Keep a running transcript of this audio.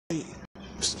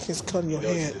It's cutting your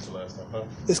head.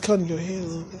 It's cutting your head a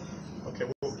little bit. Okay,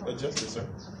 we'll adjust it, sir.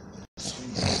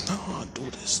 Oh, do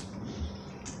this.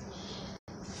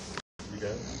 You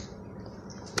got it?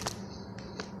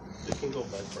 It can go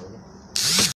back further.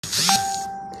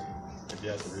 If you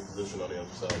have to reposition on the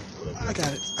other side. Whatever. I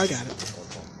got it. Okay.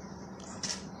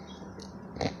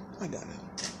 I got it.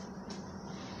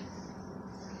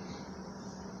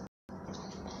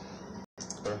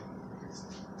 Sir?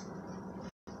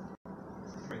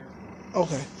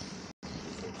 Okay.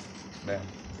 Ma'am.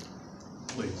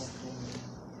 Please.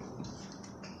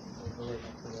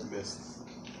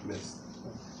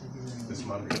 Miss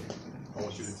Monday. I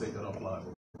want you to take that off live.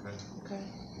 Okay? Okay.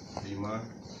 Do you mind?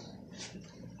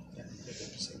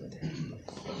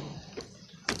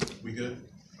 We good?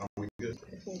 Are we good?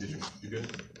 You good?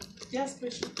 Yes,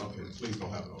 Bishop. Okay, please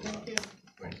don't have it on live.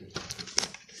 Thank you. Thank you.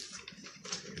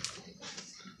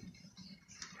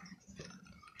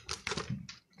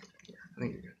 I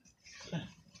think you're good.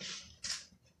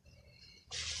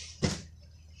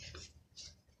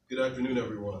 Good afternoon,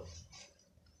 everyone.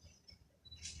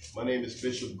 My name is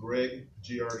Bishop Gregg,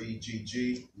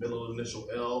 G-R-E-G-G, middle initial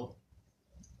L,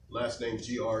 last name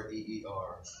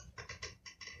G-R-E-E-R.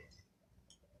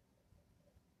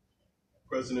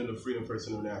 President of Freedom First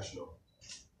International.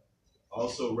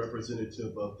 Also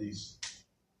representative of the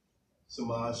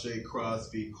Semaj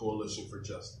Crosby Coalition for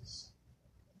Justice,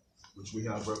 which we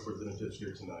have representatives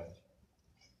here tonight.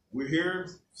 We're here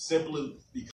simply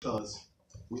because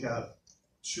we have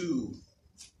two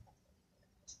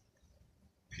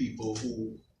people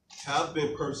who have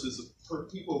been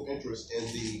people of interest in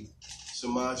the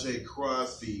Semaj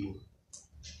Crosby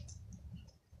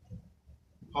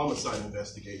homicide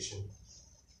investigation.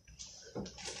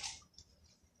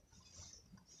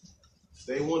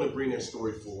 They want to bring their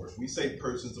story forward. We say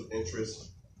persons of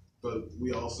interest, but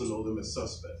we also know them as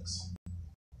suspects.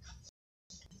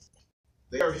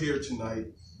 They are here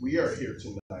tonight. We are here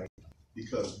tonight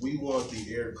because we want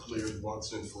the air cleared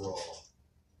once and for all.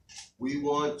 We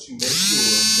want to make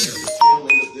sure that at the tail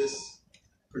end of this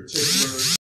particular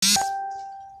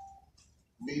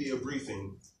media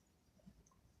briefing,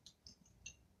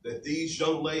 that these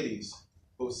young ladies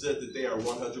who said that they are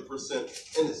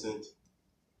 100% innocent,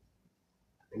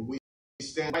 and we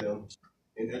stand by them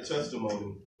in their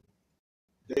testimony,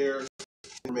 their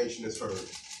information is heard.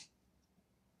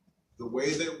 The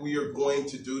way that we are going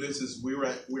to do this is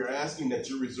we're asking that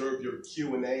you reserve your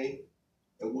Q&A,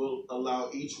 and we'll allow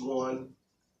each one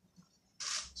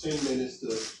 10 minutes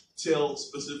to tell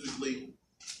specifically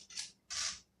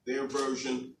their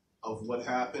version of what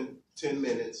happened, 10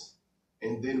 minutes,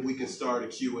 and then we can start a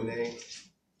Q&A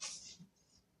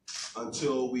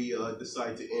until we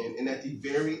decide to end. And at the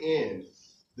very end,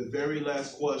 the very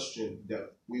last question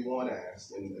that we want to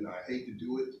ask, and I hate to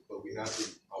do it, but we have to,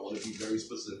 I want to be very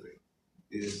specific,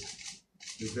 is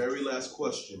the very last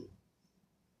question: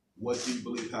 what do you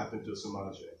believe happened to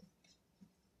Semaj?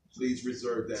 Please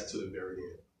reserve that to the very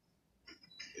end.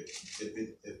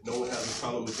 If no one has a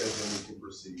problem with that, then we can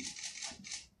proceed.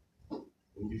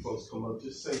 When you folks come up,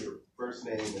 just say your first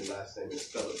name and last name and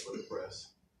spell it for the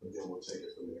press, and then we'll take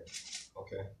it from there.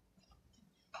 Okay?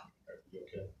 You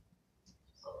okay?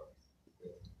 All right.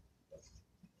 Good.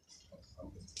 I'm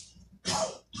good.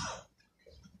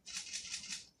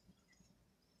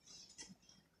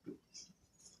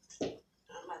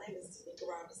 My name is Tameka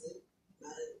Robinson.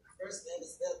 My first name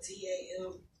is spelled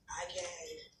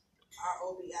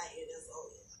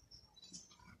T-A-M-I-K-R-O-B-I-N-S-O-N.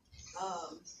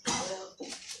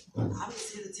 Well, I'm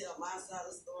just here to tell my side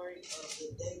of the story of the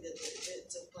day that the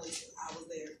event took place and I was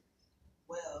there.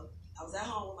 Well, I was at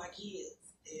home with my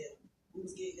kids and they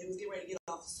was getting ready to get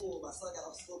off of school. My son got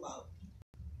off school about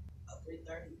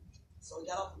 3:30. So we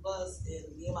got off the bus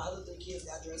and me and my other 3 kids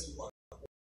got dressed and walked around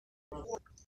the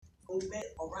corner. When we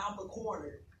met around the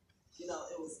corner, you know,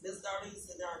 it was Miss Darlene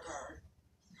sitting in her car.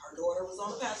 Her daughter was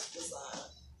on the passenger side.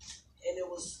 And it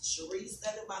was Cherie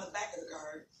standing by the back of the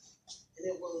car. And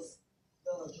it was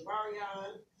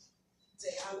Jamarion,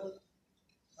 Tayana,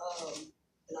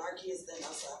 and our kids standing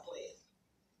outside playing.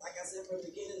 Like I said from the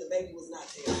beginning, the baby was not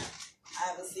there. I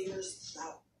haven't seen her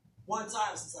not one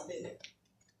time since I've been there.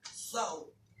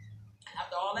 So,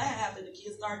 after all that happened, the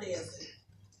kids started dancing.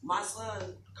 My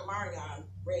son, Kamarion,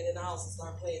 ran in the house and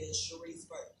started playing in Cherie's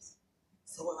purse.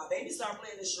 So when my baby started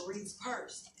playing in Cherie's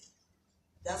purse,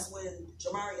 that's when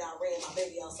Jamarion ran my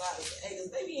baby outside and said, "Hey, this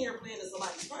baby in here playing in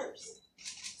somebody's purse."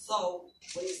 So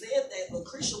when he said that,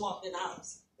 Lucretia walked in the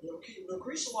house.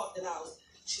 Lucretia walked in the house.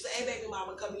 She said, "Hey, baby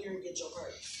mama, come here and get your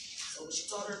purse." So when she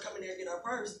told her to come in there and get her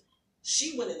purse,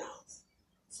 she went in the house.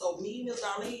 So me, Miss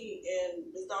Darlene, and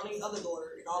Miss Darlene's other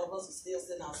daughter, and all of us were still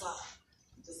sitting outside.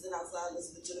 Just sitting outside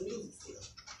listening to the music still.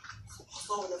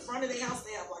 So in the front of the house,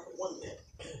 they have like a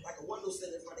window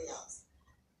sitting in front of the house.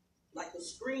 Like the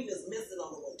screen is missing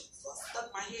on the window. So I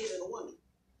stuck my head in the window.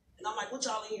 And I'm like, what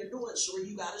y'all in here doing? Sure,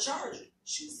 you got a charger.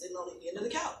 She was sitting on the end of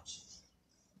the couch.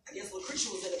 I guess Lucretia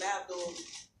was in the bathroom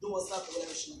doing something,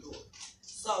 whatever she was doing.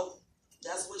 So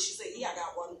that's what she said. Yeah, I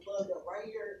got one plugged up right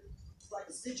here. It's like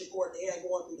a stitcher cord they had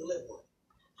going through the living room.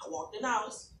 I walked in the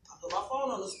house. I put my phone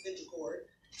on the stitcher cord.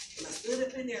 And I stood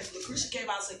up in there. Lucretia came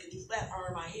out and said, could you flat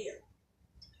iron my hair?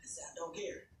 I said, I don't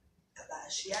care.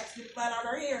 She asked me to flat iron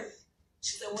her hair.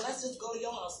 She said, well, let's just go to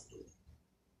your house and do it.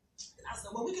 And I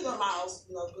said, well, we can go to my house,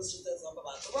 because she said something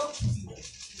about the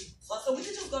roaches. So I said, we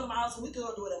can just go to my house and we can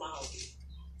go do it at my house.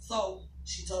 So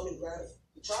she told me to grab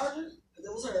the charger, because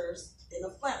it was hers, and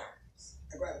the flat irons.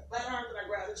 I grabbed the flat irons and I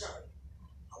grabbed the charger.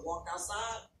 I walked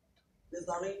outside. Miss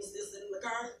Darlene was still sitting in the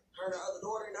car, her and her other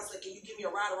daughter, and I said, can you give me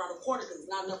a ride around the corner, because there's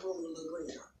not enough room in the little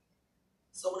green car.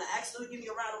 So when I asked her to give me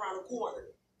a ride around the corner,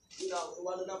 it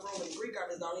wasn't enough room in the green car,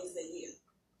 Miss Darlene said, yeah.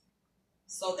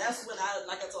 So that's when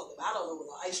like I told them, I don't know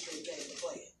when the ice cream came to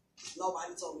play.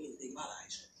 Nobody told me anything about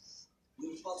ice cream.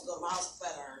 We were supposed to go to my house for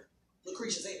flat iron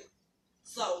Lucretia's hair.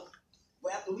 So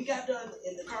after we got done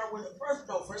in the car,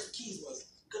 first the keys was,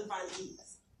 couldn't find the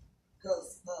keys.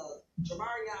 Because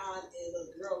Jamarion and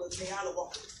the girl Tiana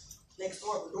walked next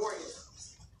door to Dorian's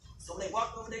house. So when they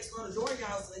walked over next door to Dorian's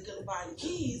house and they couldn't find the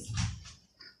keys,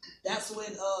 that's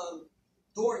when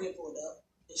Dorian pulled up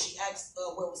and she asked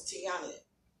where was Tiana at.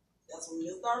 That's when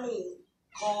Miss Darlene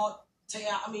called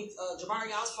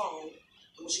Jamarion's phone.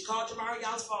 And when she called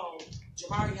Jamarion's phone,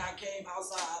 Jamarion came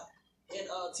outside and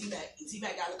T-Mac. And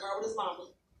T-Mac got in the car with his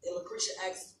mama. And Lucretia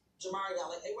asked Jamarion,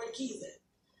 like, hey, where the keys at?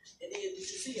 And then, did you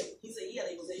see him? He said, yeah,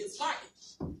 they was in his pocket.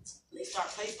 And they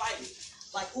started fighting.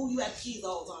 Like, ooh, you had the keys the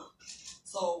whole time.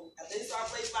 So after they started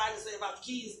fighting and saying about the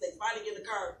keys, they finally get in the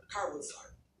car wouldn't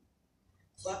start.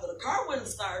 So after the car wouldn't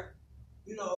start,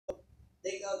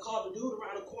 they called the dude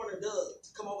around the corner, Doug, to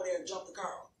come over there and jump the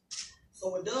car off. So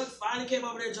when Doug finally came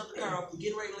over there and jumped the car off, we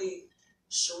getting ready to leave,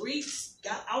 Sharif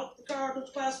got out the car to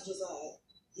the passenger side,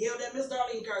 yelled at Miss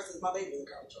Darlene car, says, my baby in the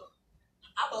car with y'all.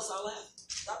 I bust out laughing.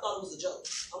 I thought it was a joke.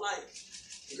 I'm like,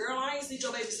 girl, I ain't seen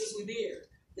your baby since we been here.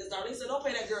 Miss Darlene said, don't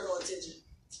pay that girl no attention,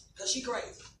 because she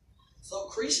crazy. So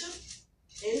Cretia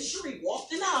and Sharif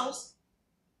walked in the house,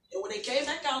 and when they came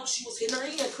back out, she was hitting her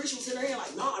hand. Cretia was hitting her hand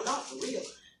like, no, for real.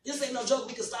 This ain't no joke.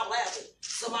 We can stop laughing.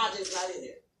 Semaj is not in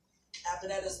there. After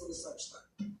that, that's when the search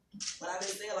started. But I've been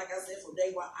saying, like I said, from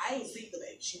day one, I ain't seen the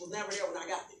baby. She was never there when I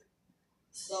got there.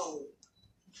 So,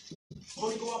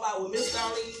 only going by what Miss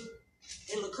Darlene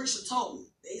and Lucretia told me.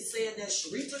 They said that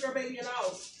Sharif took her baby in the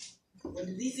house when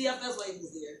the DCFS lady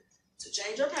was there to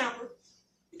change her pamper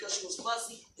because she was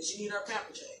fussy and she needed her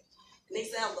pamper changed. And they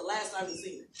said that was the last time they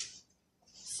seen her.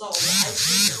 So, I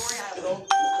see the story. I don't know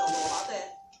about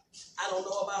that. I don't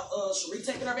know about Sharif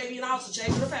taking her baby in the house and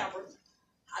changing her pamper.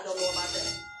 I don't know about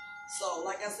that. So,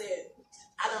 like I said,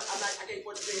 I can't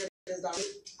point the finger at Miss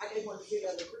Darlene. I can't point the finger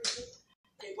at Lucretia.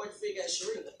 I can't point the finger at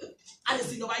Sharif. I didn't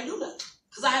see nobody do nothing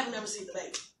because I haven't never seen the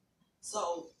baby.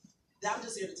 So, I'm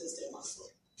just here to just tell my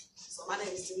story. So, my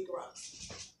name is Semaj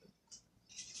Crosby.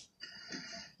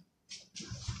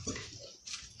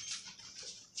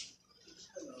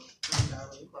 Hello, I'm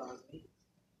Darlene Crosby.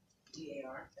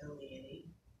 DARLENE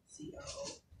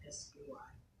COSBY.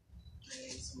 I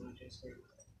am Semaj's grandmother.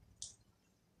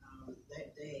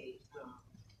 That day,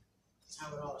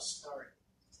 how it all started.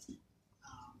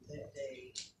 That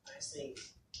day, I seen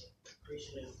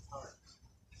Christian in the park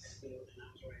at the field, and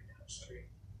I was right down the street.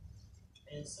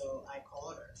 And so I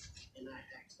called her, and I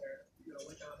asked her,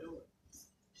 what y'all doing?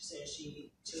 She said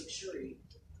she took Shuri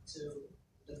to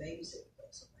the babysitting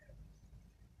place or whatever.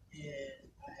 And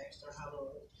I asked her how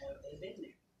long have they been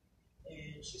there?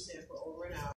 And she said for over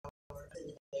an hour,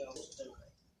 and they almost done.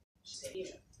 She said,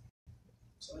 yeah.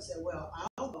 So I said, well,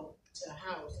 I'll go to the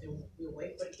house and we'll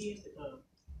wait for the kids to come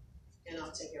and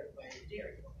I'll take everybody to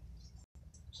dairy.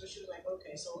 So she was like,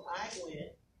 okay. So I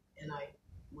went and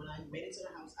when I made it to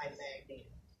the house, I bagged in.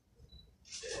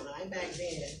 When I bagged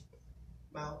in,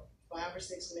 about 5 or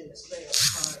 6 minutes later,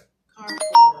 a car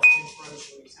pulled up in front of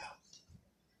Shari's house.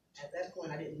 At that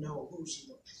point, I didn't know who she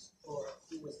was or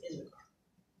who was in the car.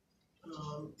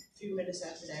 A few minutes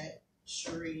after that,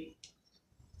 Shuri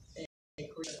and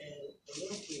the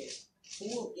little kid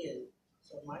pulled in.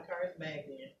 So my car is bagged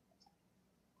in.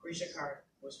 Krisha's car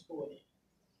was pulled in.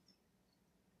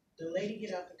 The lady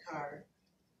get out the car,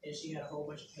 and she had a whole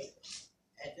bunch of papers.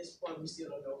 At this point, we still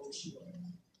don't know who she was.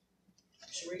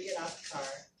 Shuri get out the car,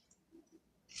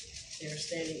 They're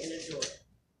standing in the door.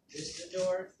 This is the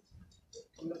door.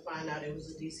 Come to find out it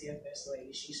was a DCFS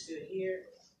lady. She stood here.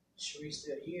 Cherie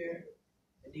stood here.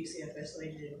 The DCFS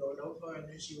lady didn't go no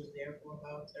further. She was there for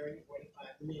about 30, 45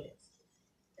 minutes.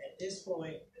 At this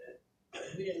point,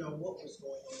 we didn't know what was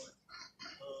going on.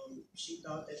 She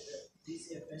thought that the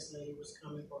DCFS lady was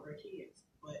coming for her kids,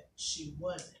 but she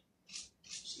wasn't.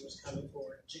 She was coming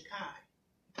for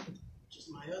Jakai, which is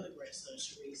my other grandson,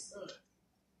 Cherie's son.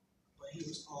 But he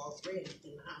was already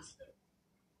in the hospital.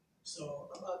 So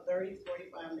about 30,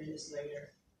 45 minutes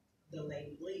later, the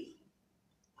lady leaves.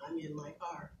 I'm in my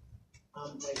car.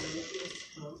 I'm waiting for the kids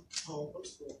to come home from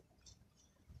school.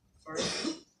 First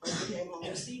he came home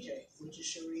with CJ, which is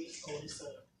Cherie's oldest son.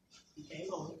 He came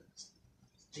home.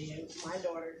 Then my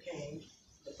daughter came,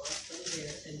 the bus from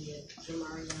there, and then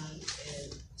Jamarian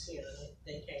and Tiana,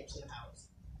 they came to the house.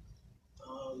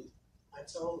 I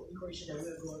told Lucretia that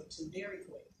we were going to Dairy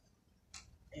Queen.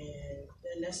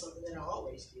 And that's something that I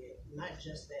always did. Not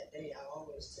just that day, I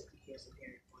always took the kids to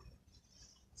Dairy Queen.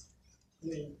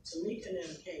 When Tameka and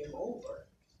them came over,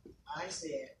 I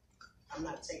said, I'm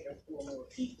not taking 4 more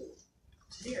people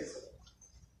to Dairy Queen.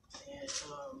 And,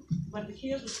 but the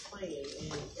kids was playing,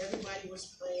 and everybody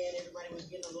was playing, everybody was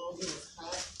getting along, it was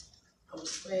hot. I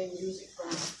was playing music from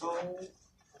my phone.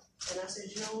 And I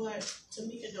said, you know what,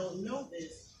 Tameka don't know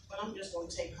this, but I'm just going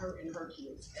to take her and her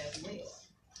kids as well.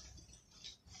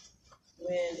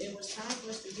 When it was time for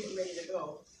us to get ready to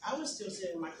go, I was still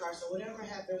sitting in my car, so whatever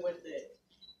happened with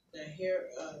the hair,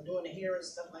 doing the hair and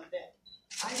stuff like that,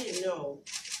 I didn't know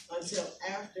until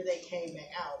after they came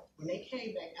back out. When they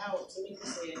came back out, Tameka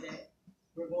said that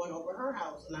we're going over her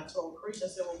house, and I told Krisha, I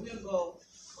said, well, we'll go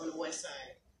on the west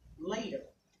side later.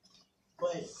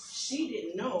 But she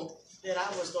didn't know that I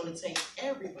was going to take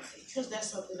everybody, because that's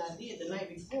something I did the night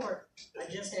before. I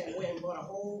just had went and bought a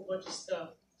whole bunch of stuff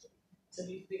to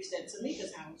be fixed at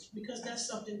Tameka's house, because that's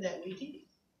something that we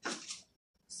did.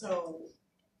 So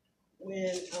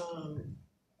when,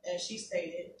 as she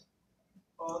stated,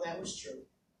 all that was true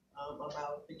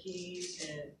about the keys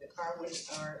and the car wouldn't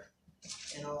start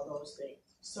and all those things.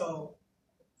 So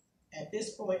at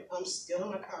this point, I'm still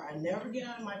in my car. I never get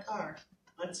out of my car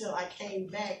until I came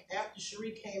back after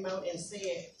Cherie came out and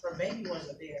said her baby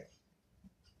wasn't there.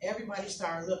 Everybody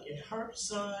started looking. Her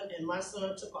son and my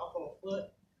son took off on foot.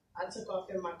 I took off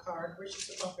in my car.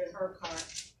 Christian took off in her car.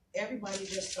 Everybody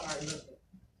just started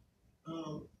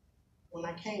looking. When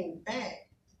I came back,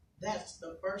 that's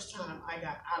the first time I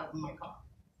got out of my car.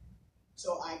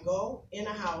 So I go in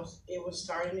the house. It was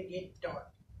starting to get dark.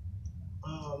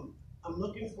 I'm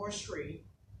looking for Cherie.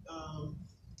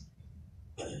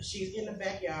 She's in the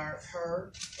backyard,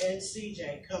 her and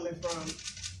CJ coming from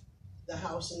the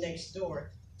house next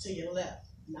door to your left,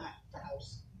 not the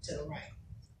house to the right.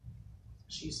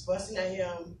 She's fussing at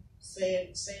him,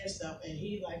 saying stuff, and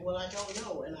he like, well, I don't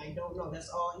know, and I don't know. That's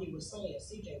all he was saying,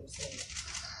 CJ was saying.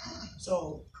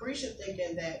 So Krisha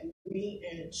thinking that me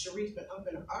and Cherie's been up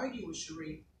and argue with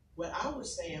Cherie, what I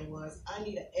was saying was I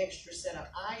need an extra set of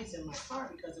eyes in my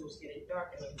car because it was getting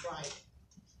dark and I'm driving.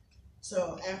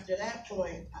 So after that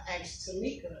point, I asked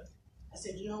Tameka, I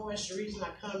said, you know what, Cherie's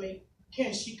not coming.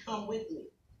 Can she come with me?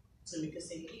 Tameka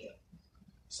said, yeah.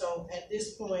 So at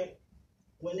this point,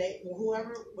 when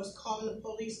whoever was calling the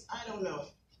police, I don't know,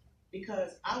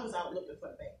 because I was out looking for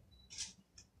the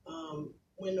baby.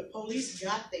 When the police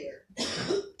got there,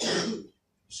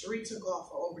 Cherie took off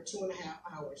for over 2.5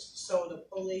 hours. So the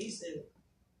police and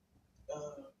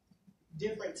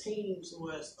different teams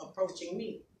was approaching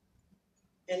me.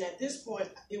 And at this point,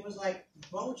 it was like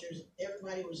vultures.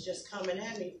 Everybody was just coming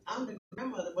at me. I'm the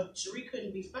grandmother, but Cherie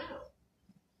couldn't be found.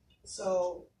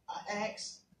 So I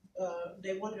asked,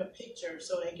 they wanted a picture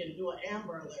so they can do an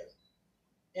Amber Alert.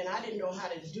 And I didn't know how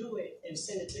to do it and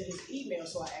send it to his email,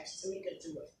 so I asked Tameka to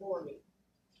do it for me.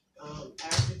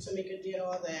 After Tameka did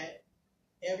all that,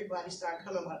 everybody started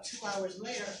coming. About 2 hours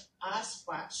later, I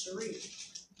spot Cherie.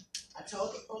 I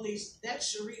told the police, that's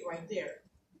Cherie right there.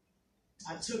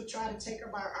 I tried to take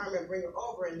her by her arm and bring her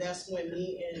over, and that's when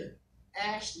me and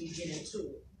Ashley get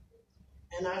into it.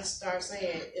 And I start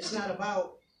saying, it's not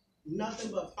about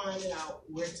nothing but finding out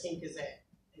where Tink is at.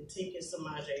 And Tink is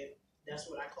Semaj, that's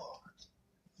what I call her.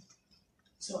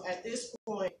 So at this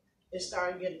point, it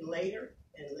started getting later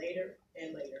and later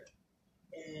and later.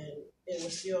 And it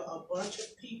was still a bunch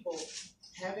of people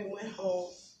having went home.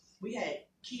 We had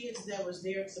kids that was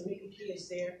there, Tameka kids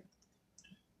there.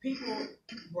 People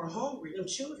were hungry. Them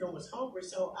children was hungry.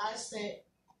 So I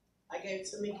gave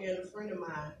Tameka and a friend of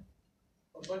mine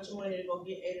a bunch of money to go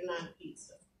get 8 or 9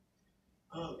 pizza.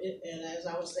 And as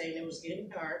I was saying, it was getting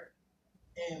dark.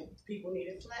 and people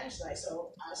needed flashlights.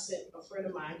 So I sent a friend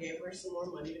of mine, gave her some more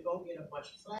money to go get a bunch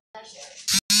of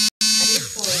flashlights. At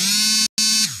this point,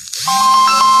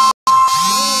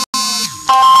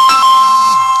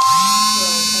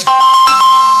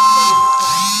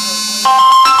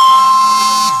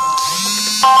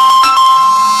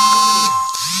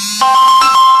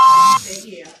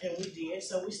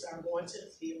 so we started going to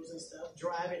the fields and stuff,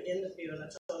 driving in the field. I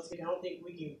told her, I don't think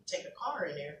we can take a car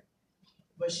in there.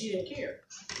 But she didn't care.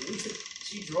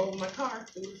 She drove my car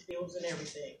through the fields and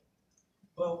everything.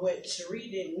 But what Cherie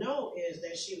didn't know is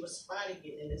that she was spotted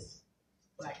getting in this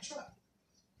black truck.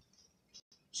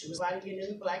 She was spotted getting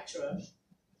in the black truck.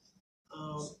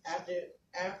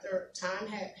 After time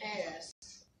had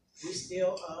passed, we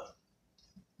still up.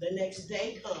 The next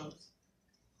day comes.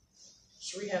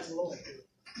 Cherie has a lawyer.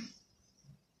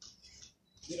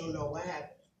 We don't know what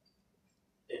happened.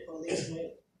 The police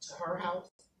went to her house.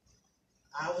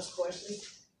 I was questioned.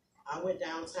 I went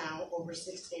downtown over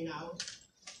 16 hours.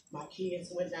 My kids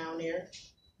went down there.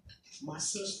 My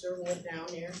sister went down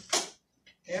there.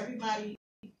 Everybody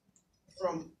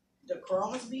from the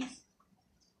Crosbys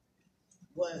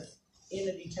was in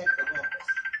the detective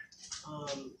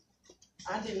office.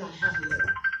 I did not have a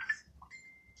lawyer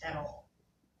at all.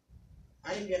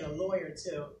 I didn't get a lawyer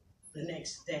till the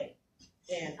next day.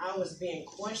 And I was being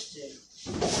questioned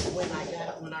when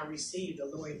I received a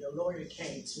lawyer. The lawyer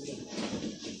came to me.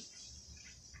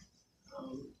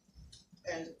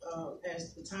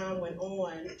 As the time went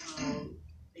on,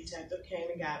 detective came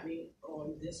and got me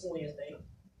on this Wednesday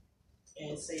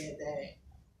and said that,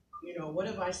 you know, what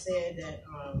if I said that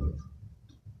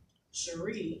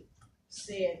Cherie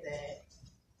said that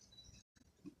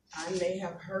I may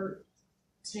have hurt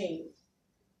Tink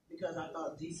because I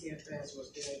thought DCFS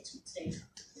was going to take her.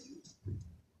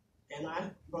 And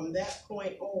from that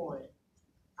point on,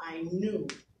 I knew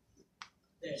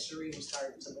that Cherie was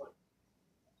starting to run.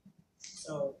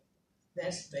 So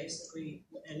that's basically,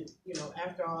 and you know,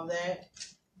 after all that,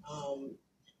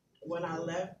 when I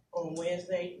left on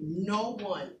Wednesday, no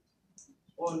one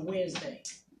on Wednesday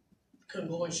could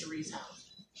go in Cherie's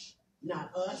house.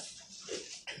 Not us,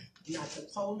 not the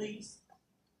police.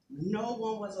 No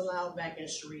one was allowed back in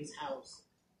Cherie's house.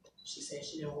 She said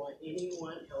she didn't want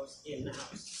anyone else in the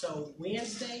house. So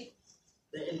Wednesday,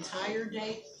 the entire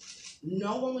day,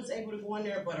 no one was able to go in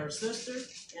there but her sister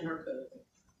and her cousin.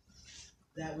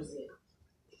 That was it.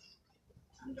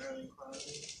 I'm Darlene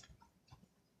Crosby.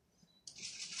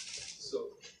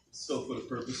 So for the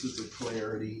purposes of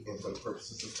clarity and for the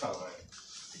purposes of time,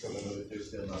 because I know that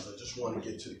there's deadlines, I just want to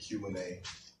get to the Q&A.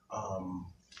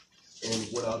 And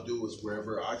what I'll do is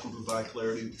wherever I can provide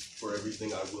clarity for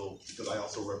everything, I will, because I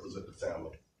also represent the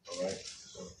family, all right?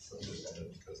 So I'm just saying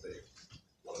that because they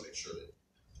want to make sure that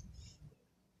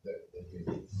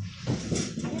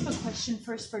I have a question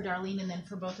first for Darlene and then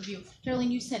for both of you. Darlene,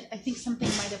 you said, I think something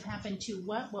might have happened to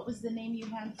what? What was the name you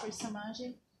had for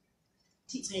Semaj?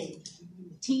 Tink.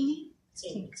 Teeny?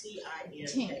 Tink. T-I-N-K.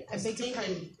 Tink. I beg your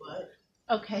pardon. But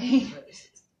okay.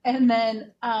 And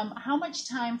then how much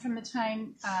time from the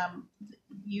time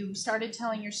you started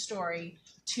telling your story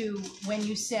to when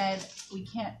you said we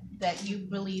can't, that you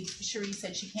believe Cherie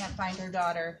said she can't find her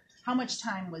daughter, how much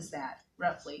time was that,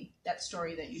 roughly, that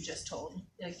story that you just told,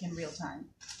 like in real time?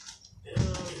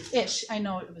 Ish. I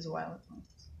know it was a while ago.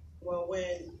 Well,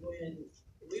 when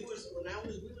we was in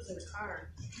the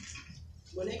car,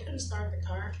 when they couldn't start the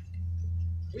car,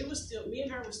 me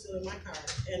and her was still in my car,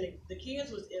 and the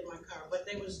kids was in my car, but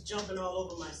they was jumping all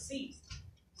over my seats.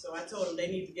 So I told them they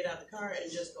need to get out the car and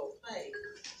just go play.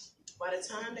 By the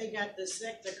time they got the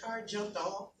car jumped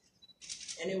off,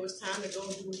 and it was time to go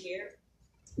do hair,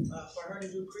 for her to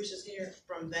do Krisha's hair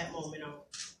from that moment on.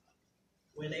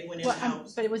 When they went in the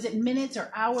house. But was it minutes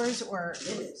or hours or?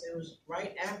 Minutes. It was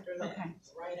right after that. Okay.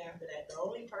 Right after that. The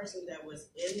only person that was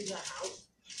in the house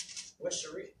was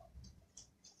Cherie.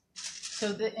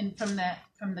 So from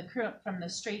the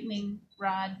straightening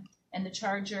rod and the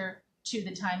charger to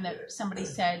the time that somebody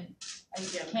said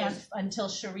until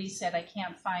Cherie said I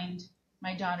can't find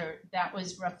my daughter, that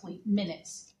was roughly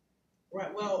minutes.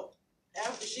 Right. Well,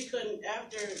 after the straightening,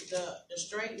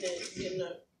 getting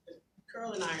the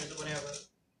curling irons or whatever,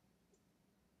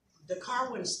 the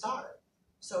car wouldn't start.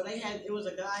 So it was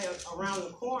a guy around the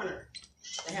corner.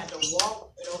 They had to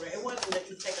walk it over. It wasn't that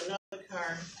you take another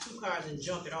car, 2 cars, and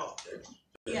jump it off.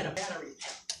 He had a battery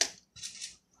pack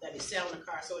that he set on the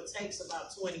car, so it takes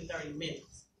about 20, 30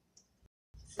 minutes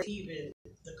for even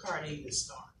the car to even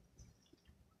start.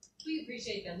 We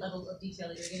appreciate the level of detail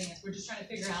that you're giving us. We're just trying to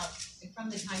figure out from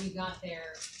the time you got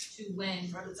there to when.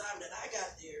 From the time that I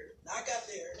got there,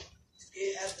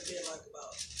 it has to be like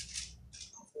about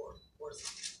or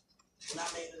something when I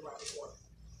made it around the corner.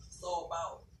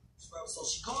 So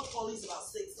she called the police about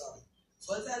 6 of them.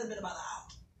 So it hasn't been about an hour.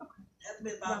 Okay. It hasn't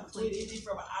been about from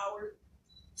an hour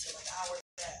to like an hour and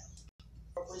a half.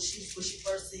 From when she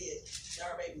first said that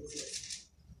her baby was missing.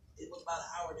 It was about an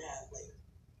hour and a half later.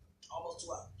 Almost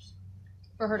 2 hours.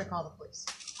 For her to call the police.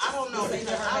 I don't know,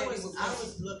 because I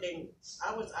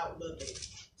was out looking.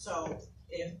 So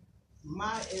if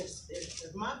my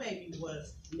baby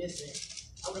was missing,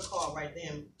 I would have called right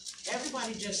then.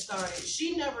 Everybody just started.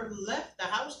 She never left the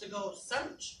house to go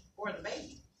search for the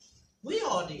baby. We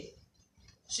all did.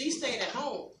 She stayed at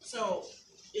home. So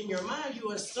in your mind,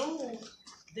 you assume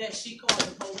that she called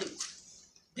the police.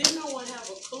 Didn't no one have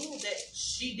a clue that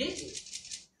she didn't?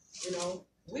 You know,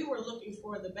 we were looking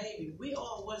for the baby. We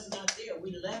all was not there.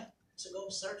 We left to go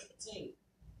search for Tink.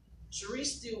 Cherie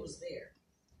still was there.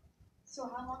 So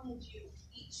how long had you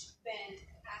each been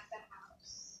at the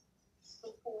house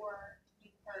before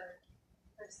you heard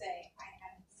her say, I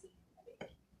haven't seen the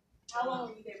baby? How long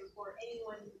were you there before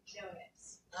anyone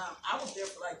noticed? I was there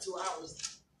for like 2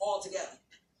 hours altogether.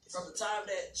 From the time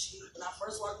that when I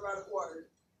first walked around the corner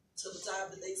to the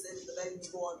time that they said that the baby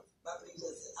was born, I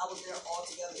was there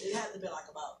altogether. It had to be like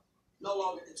about no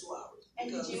longer than 2 hours. And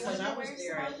did you Because know I was where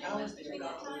there. Semaj I was was between there.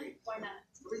 that time? Why not?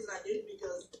 The reason I didn't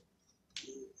because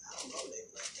I don't know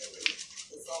maybe like that.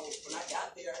 And so when I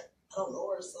got there, I don't know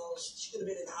her, so she could have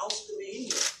been in the house, she could have been in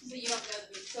here. So you don't know.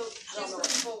 So just for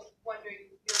people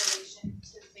wondering, your relation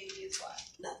to the baby is what?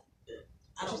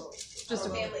 I don't know. Just a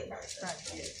family Right. person.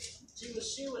 Yeah.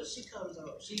 She comes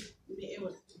over.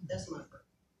 That's my first.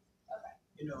 Okay.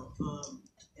 You know,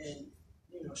 and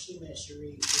you know, she met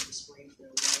Cherie in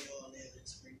Springfield. We all live in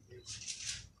Springfield.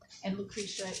 And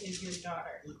Lucretia is your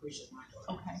daughter. Lucretia's my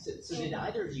daughter. Okay. So did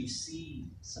either of you see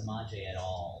Semaj at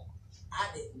all I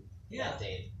didn't. Yeah. that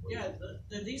day? Yeah,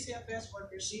 the DCFS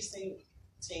worker, she seen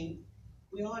Tink.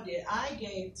 We all did. I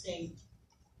gave Tink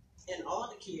and all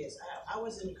the kids. I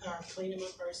was in the car cleaning my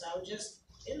purse. I was just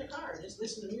in the car, just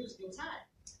listening to music. It was hot.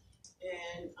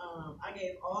 And I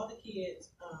gave all the kids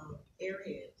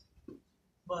airheads.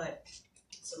 But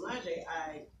Semaj,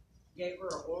 I gave her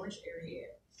an orange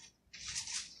airhead.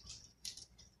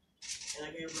 And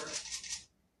I gave her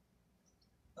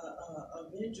a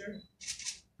Avenger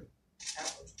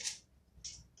apple.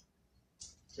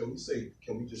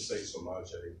 Can we just say Semaj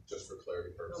just for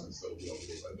clarity purposes so we don't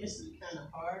get like This is kind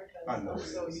of hard I because know I'm it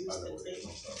so is. used I to know it is. Tink.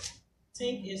 I'm sorry.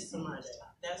 Tink is Semaj.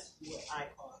 That's what I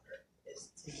call her. It's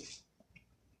Tink.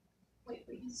 Wait,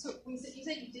 so you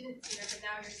said you didn't see her, but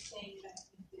now you're saying that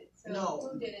you did. So No.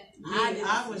 who didn't?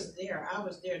 I was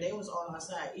there. They was all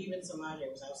outside. Even Semaj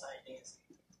was outside dancing.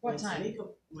 What When time?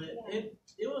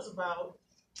 it was about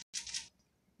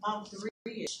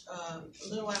 3-ish, a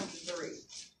little after 3,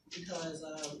 because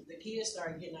the kids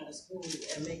started getting out of school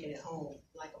and making it home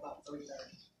like about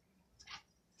 3:30.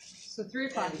 So 3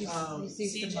 o'clock you see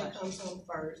CJ Semaj. comes home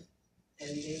first, and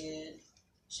then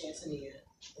Shantania,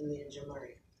 and then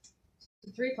Jamaria.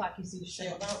 So 3 o'clock you see So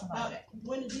Semaj. about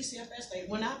when the DCFS day,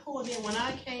 when I pulled in, when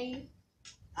I came,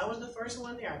 I was the first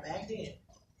one there back then.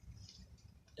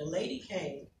 The lady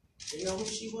came, didn't know who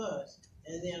she was,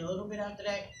 and then a little bit after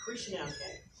that, Christian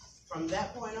came. From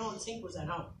that point on, Tink was at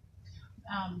home.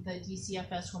 The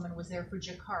DCFS woman was there for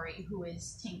Jakari, who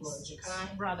is Tink's Well,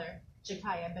 Jakai? brother.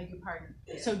 Jakai, I beg your pardon.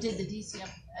 Yeah. So did the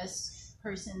DCFS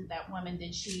person, that woman,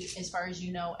 did she, as far as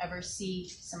you know, ever see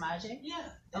Semaj?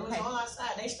 Yeah, they was Okay. all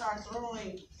outside. They started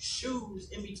throwing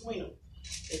shoes in between them.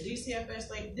 The DCFS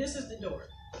lady, this is the door.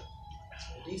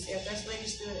 The DCFS lady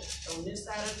stood on this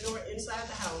side of the door, inside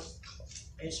the house,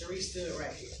 and Cherie stood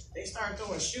right here. They started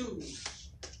throwing shoes.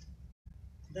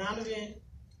 Donovan,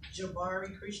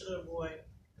 Jabari, Creature Little Boy,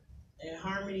 and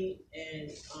Harmony and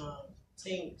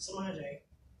Tink Semaj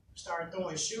started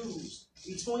throwing shoes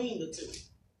between the two.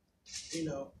 You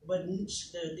know, but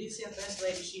the DCFS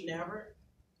lady, she never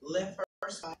left her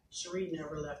spot. Cherie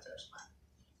never left her spot.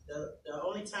 The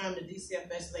only time the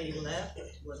DCFS lady left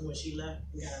was when she left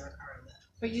and got in her car and left.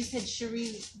 But you said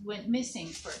Cherie went missing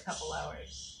for a couple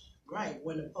hours. Right,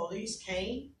 when the police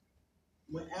came,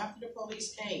 after the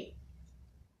police came,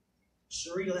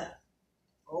 Cherie left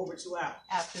for over 2 hours.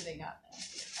 After they got there.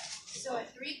 So at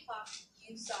 3 o'clock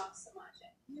you saw Semaj.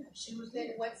 Yeah, she was Then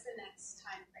there. what's the next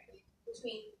time frame?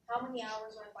 Between how many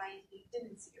hours went by and you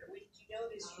didn't see her? When did you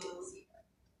notice you didn't see her?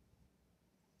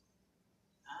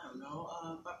 I don't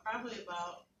know, but probably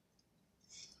about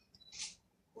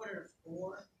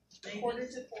 3:45, maybe.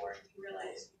 3:45, you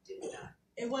realized you did not.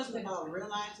 It wasn't about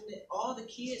realizing it. All the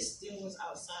kids still was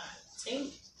outside.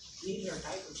 Tink needed her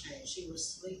diaper change. She was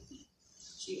sleepy.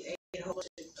 She ate a whole bunch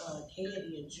of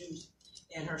candy and juice.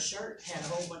 and her shirt had a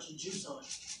whole bunch of juice on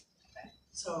it.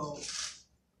 So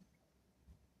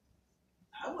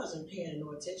I wasn't paying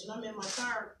no attention. I'm in my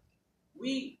car.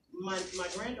 My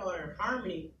granddaughter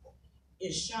Harmony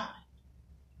is shy,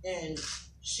 and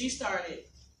she started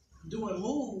doing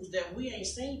moves that we ain't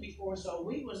seen before. So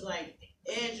we was like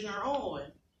edging her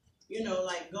on,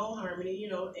 like go Harmony,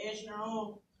 edging her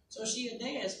on. So she had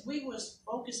danced. We was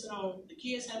focusing on the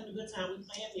kids having a good time. We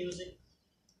playing music.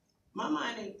 My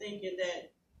mind ain't thinking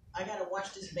that I gotta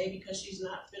watch this baby because she's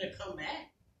not finna come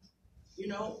back.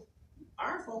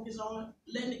 Our focus on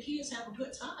letting the kids have a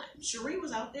good time. Cherie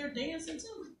was out there dancing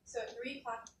too. So at 3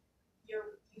 o'clock, you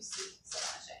see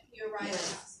Semaj. You arrive at the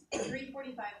house. At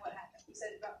 3:45, what happened? You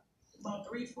said about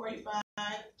 3:45.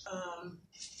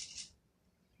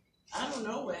 I don't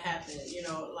know what happened.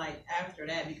 Like after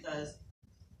that, because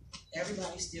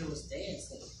everybody still was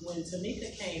dancing. When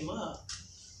Tameka came up,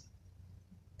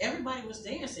 everybody was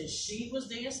dancing. She was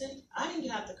dancing. I didn't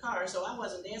get out the car, so I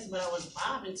wasn't dancing, but I was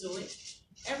bobbing to it.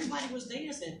 Everybody was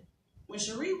dancing. When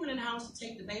Cherie went in the house to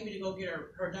take the baby to go get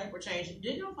her diaper changed,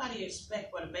 did nobody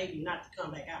expect for the baby not to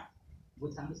come back out?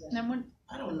 What time is that?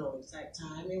 I don't know exact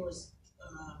time. It was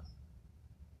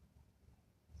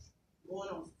going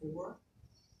on 4.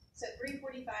 So at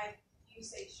 3:45, you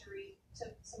say Cherie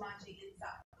took Semaj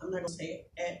inside. I'm not gonna say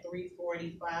at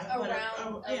 3:45.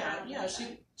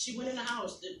 She went in the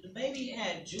house. The baby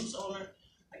had juice on her.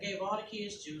 I gave all the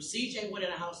kids juice. CJ went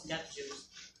in the house and got the juice.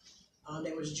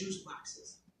 There was juice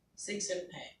boxes, 6 in a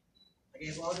pack. I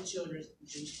gave all the children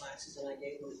juice boxes, and I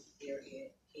gave them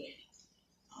Airhead candy.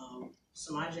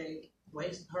 Semaj,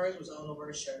 hers was all over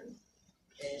her shirt,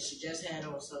 and she just had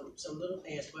on some little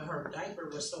pants, but her diaper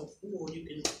was so full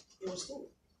it was full.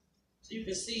 So you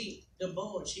can see the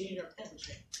bulge. She needed her pepper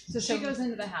change. So she goes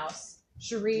into the house.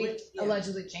 Cherie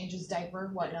allegedly changes diaper,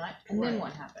 whatnot, and then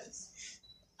what happens?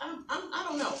 I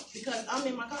don't know, because I'm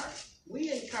in my car.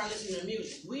 We in the car listening to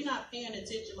music. We not paying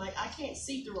attention. Like, I can't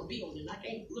see through a building. I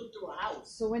can't look through a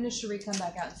house. So when does Cherie come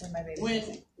back out and say my baby?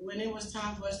 When it was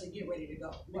time for us to get ready to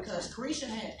go. Because Carisha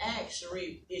had asked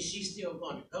Cherie, is she still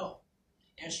going to go?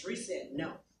 And Cherie said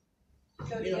no.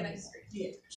 Go to get ice cream.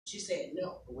 Yeah, she said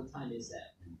no. But what time is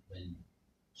that when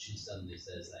she suddenly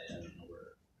says, I don't know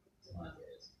where Semaj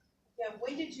is? Yeah,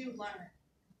 when did you learn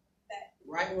that?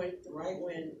 Right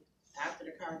when after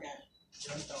the car got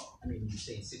jumped off. I mean, you're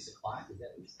saying 6 o'clock? Is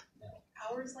that no?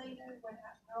 Hours later?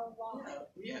 How long?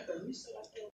 Yeah, because we still have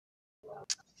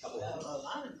Couple hours.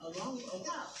 a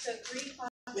while. So 3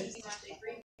 o'clock, Semaj,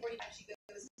 3:45, she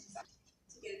goes inside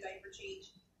to get a diaper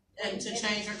change. And to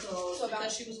change her clothes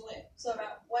because she was wet. So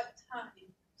about what time?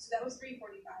 So that was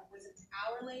 3:45. Was it an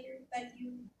hour later that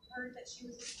you heard that she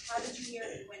was? How did you hear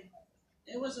it? When?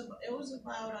 It was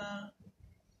about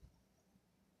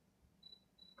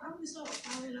probably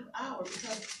probably an hour,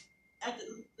 because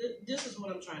this is what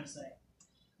I'm trying to say.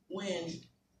 When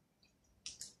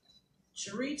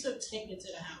Cherie took Tinker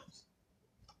to the house,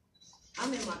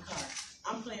 I'm in my car.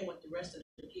 I'm playing with the rest of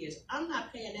the kids. I'm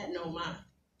not paying that no mind.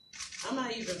 I'm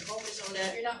not even focused on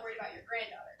that. You're not worried about your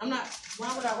granddaughter. I'm not.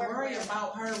 Why would I worry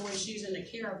about her when she's in the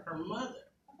care of her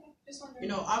mother? Okay, just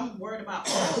wondering. I'm worried about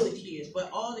all the kids,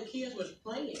 but all the kids was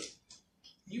playing.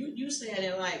 You saying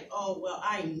it like, oh, well,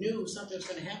 I knew something was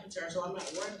going to happen to her, so I'm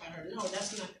not worried about her. No,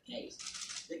 that's not the case.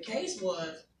 The case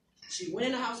was she went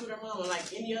in the house with her mama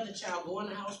like any other child go in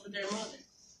the house with their mother.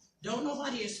 Don't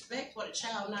nobody expect for the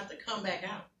child not to come back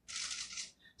out.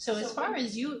 So as far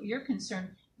as you're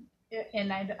concerned,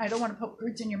 and I don't want to put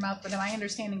words in your mouth, but am I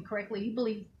understanding correctly? You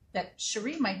believe that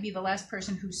Cherie might be the last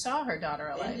person who saw her daughter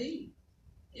alive? Indeed.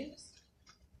 Yes.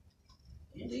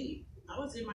 Indeed. I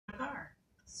was in my car.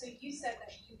 So you said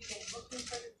that you began looking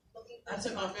for. I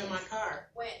took off in my car.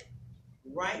 When?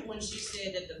 Right when she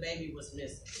said that the baby was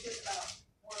missing. It was about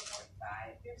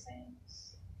 4:45. You're saying?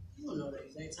 I don't know the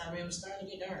exact time. It was starting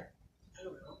to get dark. I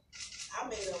don't know. I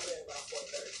made it over there about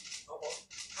 4:30. Almost.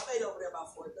 I made it over there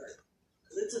about 4:30.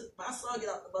 Cause it took my son get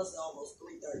off the bus at almost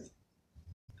 3:30.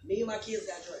 Me and my kids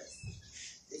got dressed.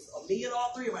 It's me and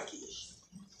all 3 of my kids.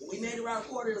 When we made it around the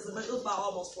corner, it was about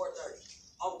almost 4:30.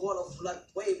 I'm going up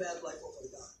like way past like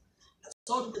 4:45. I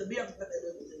told them in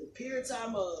the period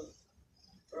time of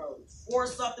 4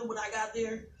 something when I got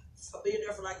there. I've been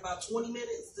there for like about 20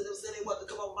 minutes. To them saying they wanted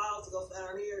to come up miles to go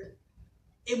down here.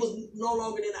 It was no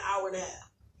longer than an hour and a half,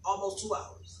 almost 2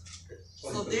 hours.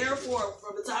 So therefore,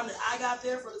 from the time that I got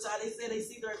there, from the time they said they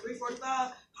see there at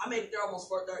 3:45, I made it there almost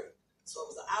 4:30. So it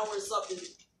was an hour and something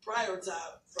prior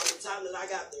time from the time that I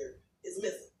got there. It's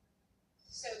missing.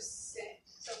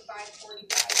 So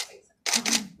 5:45, 6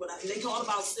 o'clock. When they called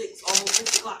about 6, almost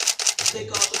 6 o'clock. They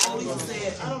called the police and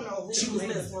said, I don't know who she was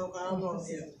made the missing. phone call. I don't know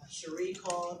if Cherie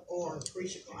called or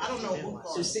Carisha called. I don't know who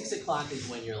called. So 6 o'clock is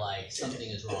when you're like, something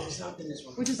is wrong. Something is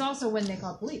wrong. Which is also when they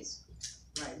called police.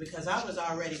 Right, because I was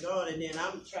already gone, and then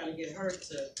I'm trying to get her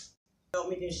to tell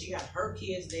me. Then she got her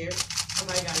kids there.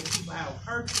 Somebody got to keep an eye on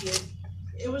her kids.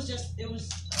 It was just a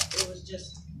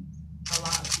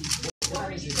lot of people.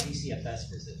 What was the DCFS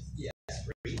visit? Yeah.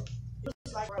 It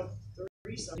was like around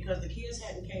 3 something because the kids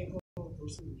hadn't came home from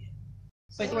school yet.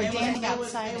 But we're standing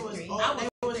outside They at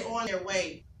was 3. on their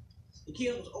way. The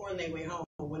kids was on their way home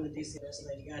when the DCFS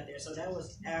lady got there. So that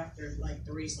was after like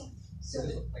 3 something. So was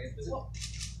it a planned visit?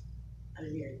 I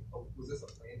didn't hear you. Oh, was this a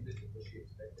planned visit? Was she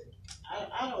expecting?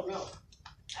 I don't know.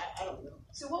 I don't know.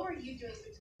 So what were you doing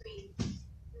between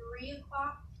 3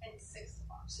 o'clock and 6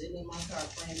 o'clock? Sitting in my car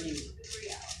playing music.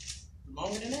 3 hours.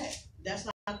 Longer than that. That's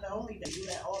not the only thing. Do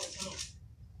that all the time.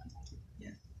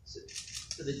 Yeah.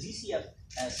 So the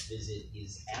DCFS visit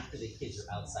is after the kids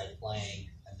are outside playing,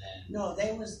 and then. No,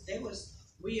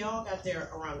 we all got there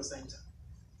around the same time.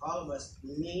 All of us,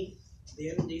 me,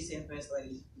 then the DCFS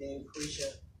lady, then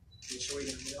Carisha, and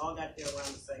Sharita, we all got there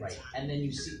around the same Right, time. and then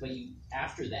you see, but you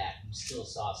after that, you still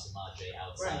saw Semaj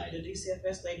outside. Right, the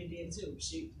DCFS lady did too.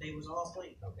 They was all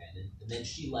playing. Okay, and then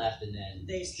she left, and then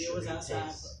They still was Sharita outside.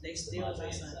 takes They still was Semaj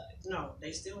outside. inside. No,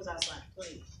 they still was outside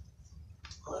playing.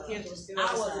 All the kids were still I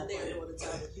outside. wasn't there playing. during the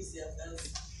time of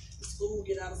PCFS. The school,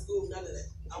 get out of school, none of that.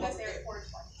 I You got wasn't there there. at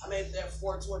 4:20. I made it there at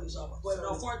 4:20 something. Well,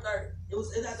 no, 4:30.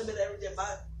 It had to be there every day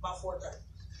by 4:30.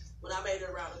 When I made it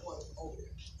around the corner over there.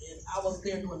 And I wasn't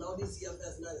there doing no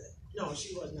DCFS, none of that. No,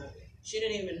 she was not there. She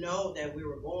didn't even know that we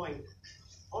were going.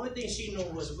 Only thing she knew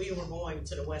was we were going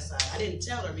to the west side. I didn't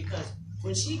tell her because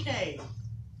when she came,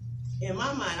 in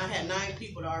my mind, I had 9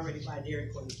 people to already buy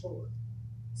Dairy Queen food.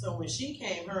 So when she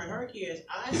came, her and her kids,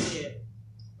 I said,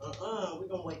 we're going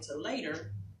to wait till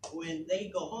later when they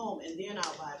go home and then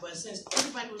I'll buy. But since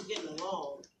everybody was getting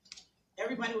along,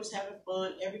 everybody was having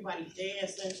fun, everybody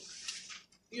dancing,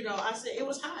 you know, I said, it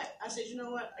was hot. I said, you know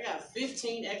what? I got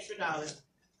 $15 extra.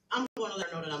 I'm going to let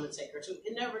her know that I'm going to take her to.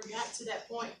 It never got to that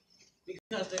point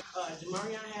because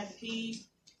Demarion had the keys,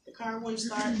 the car wouldn't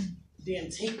start, then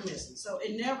Tink missing. So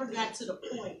it never got to the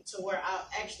point to where I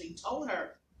actually told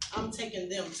her I'm taking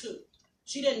them too.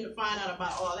 She didn't find out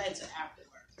about all that until afterward.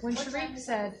 When Sharif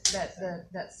said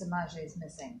that Semaj is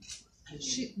missing,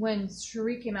 when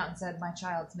Sharif came out and said my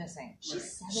child's missing, she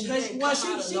came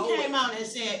out and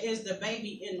said, "Is the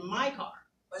baby in my car?"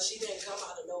 But she didn't come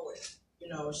out of nowhere. You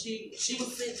know, she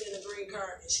was sitting in the green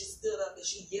car and she stood up and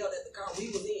she yelled at the car we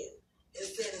was in and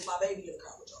said, "Is my baby in the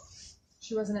car with y'all?"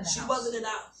 She wasn't in the house. She wasn't in the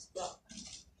house. No.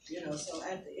 You know, so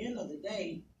at the end of the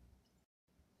day,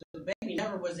 the baby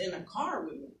never was in a car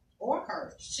with me or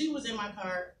her. She was in my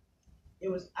car.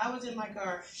 I was in my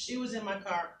car. She was in my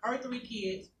car. Her 3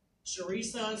 kids,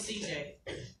 Cherie's son CJ,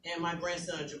 and my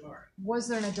grandson Jabari. Was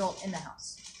there an adult in the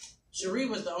house? Cherie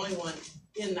was the only one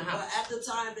in the house. But at the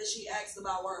time that she asked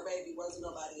about where her baby, wasn't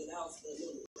nobody in the house but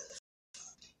Lily.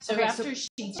 So after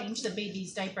she changed the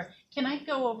baby's diaper, can I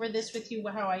go over this with you,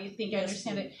 how I think I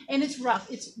understand it? And it's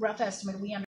rough estimate,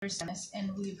 we understand this,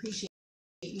 and we appreciate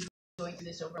you going through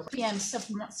this over. PM,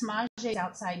 Semaj is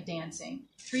outside dancing.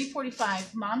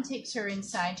 3:45, mom takes her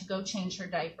inside to go change her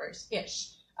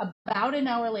diapers-ish. About an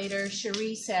hour later,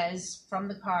 Cherie says from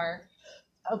the car,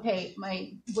 okay,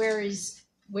 where is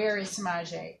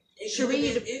Semaj?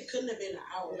 It couldn't have been an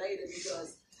hour later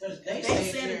because they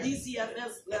said the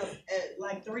DCFS left at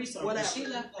like 3 something. Whatever. She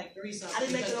left like 3 something. I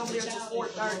didn't make it over there until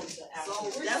 4:30.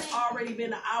 So that's already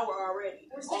been an hour already.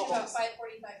 We're saying about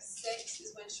 5:45, 6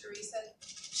 is when Cherie said.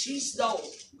 She stole,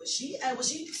 but when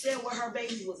she said where her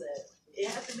baby was at, it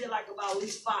had to be like about at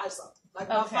least 5 something. Like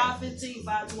about 5:15,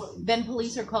 5:20. Then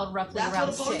police are called roughly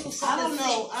around 6. I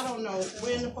don't know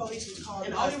when the police was called.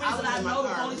 And the only reason I know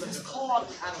the police was called,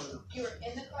 I don't know. You were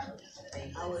in the car with the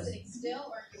baby, sitting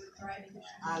still, or you were driving there?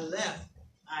 I left.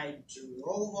 I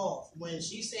drove off. When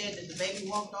she said that the baby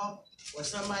walked off, or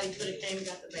somebody could have came and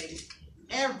got the baby,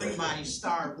 everybody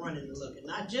started running and looking.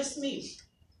 Not just me.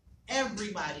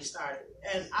 Everybody started.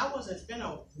 And I wasn't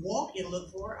finna walk and look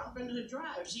for her. I'm finna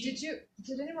drive.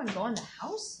 Did anyone go in the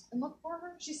house and look for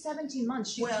her? She's 17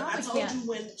 months. She well, I probably told can't. you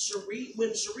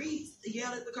when Cherie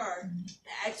yelled at the car and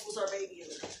asked was her baby in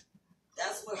the car.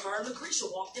 That's when her and Lucretia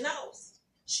walked in the house.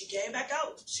 She came back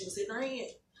out. She was hitting her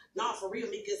hand. Not for real,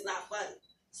 Mika, it's not funny.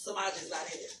 Somebody's not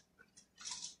in there.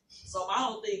 So my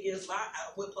whole thing is,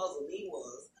 what puzzled me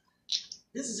was,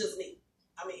 this is just me.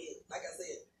 I mean, like I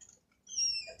said,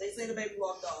 if they say the baby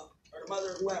walked off, or the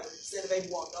mother or whoever said the baby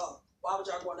walked off, why would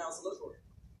y'all go in the house to look for her?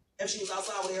 If she was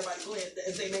outside with everybody playing,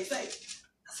 as they may say,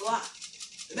 that's a lie.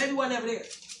 The baby wasn't ever there.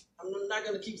 I'm not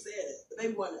gonna keep saying it. The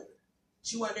baby wasn't there.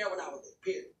 She wasn't there when I was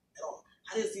there, period, at all.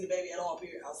 I didn't see the baby at all,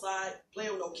 period. Outside,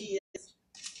 playing with no kids,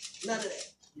 none of that.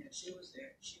 Yeah, she was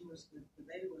there. The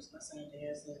baby was listening to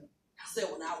dancing. I said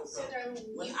when I was So there.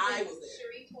 Darlene, When you I think was there.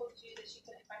 Cherie told you that she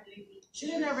couldn't find the baby. She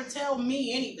didn't ever tell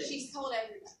me anything. She's told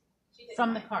everybody. She did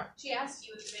From the not. car. She asked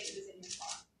you if the baby was in your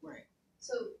car. Right.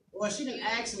 So Well, she didn't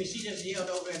ask me. She just yelled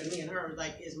over there to me and her,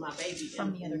 like, is my baby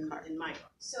From the other car. in my car.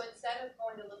 so instead of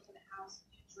going to look in the house,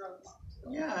 you drove off.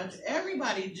 Yeah,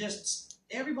 everybody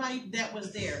that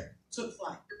was there took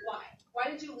flight. Why? Why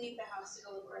did you leave the house to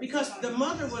go look for her? Because the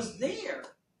mother was there.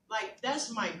 Like, that's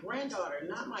my granddaughter,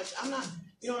 not my, I'm not,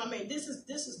 you know what I mean? This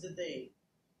is the thing.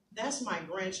 That's my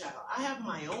grandchild. I have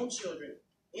my own children.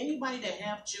 Anybody that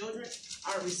have children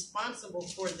are responsible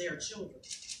for their children.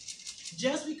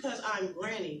 Just because I'm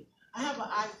granny, I have an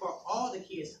eye for all the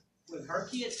kids. When her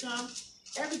kids come,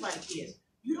 everybody kids.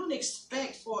 You don't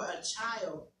expect for a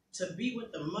child to be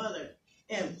with the mother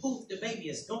and poof, the baby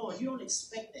is gone. You don't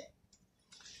expect that.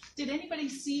 Did anybody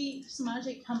see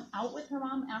Semaj come out with her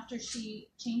mom after she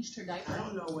changed her diaper? I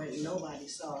don't know what nobody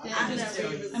saw. Yeah, I just-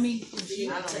 never even I mean, I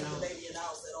don't take know. the baby in the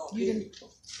house at all. You didn't,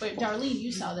 but Darlene,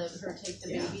 you saw her take the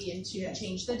Yeah. baby and to Yeah.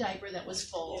 change the diaper that was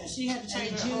full. Yeah, she had to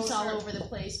change and her whole juice all shirt. over the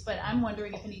place. But I'm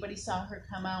wondering if anybody saw her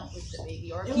come out with the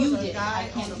baby, or if There you was a did. guy I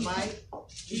can't. on a bike.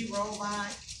 He rolled by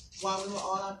while we were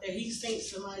all out there. He seen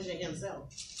Semaj himself.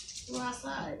 We were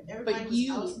outside. Everybody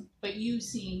was out. But you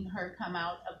seeing her come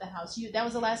out of the house. That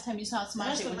was the last time you saw Semaj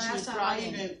That's the when she last was time brought I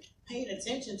in even paid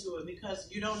attention to it because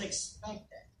you don't expect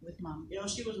that. with mom. You know,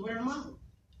 she was with her mom.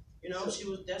 You know,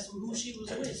 that's who she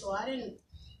was with. So I didn't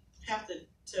have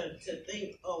to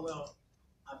think, oh well,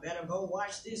 I better go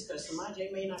watch this because Semaj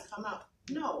may not come out.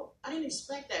 No, I didn't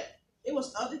expect that. It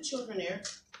was other children there.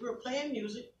 We were playing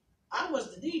music. I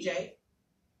was the DJ,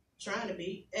 trying to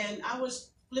be, and I was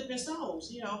flipping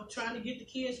songs, you know, trying to get the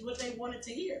kids what they wanted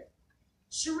to hear.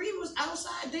 Cherie was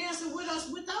outside dancing with us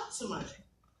without Semaj.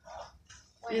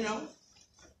 You know,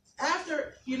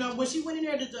 after, you know, when she went in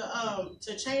there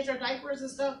to change her diapers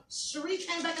and stuff, Cherie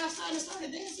came back outside and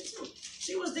started dancing too.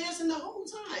 She was dancing the whole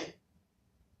time.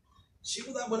 She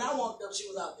was up when I walked up. She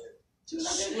was out there. She was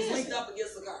out there. She was linked up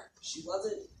against the car. She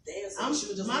wasn't dancing. She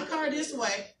was just my car this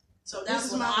way, so That's this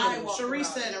is when my I room. walked Cherie around.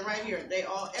 standing right here.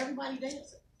 Everybody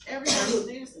dancing. Everybody was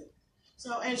dancing.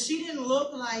 So, and she didn't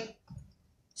look like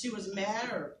she was mad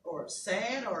or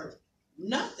sad or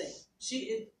nothing.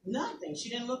 Nothing. She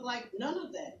didn't look like none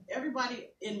of that. Everybody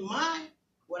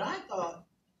what I thought,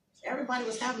 everybody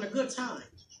was having a good time.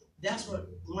 That's what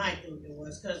my thinking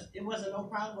was, because it wasn't no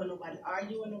problem with nobody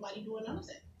arguing, nobody doing none of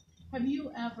that. Have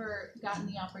you ever gotten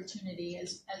the opportunity,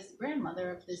 as the grandmother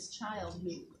of this child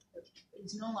who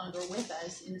is no longer with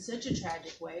us in such a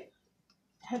tragic way,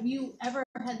 have you ever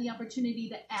had the opportunity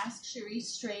to ask Cherie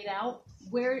straight out,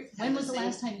 when was the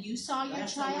last time you saw your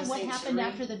Last time I child? What seen happened Cherie-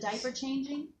 after the diaper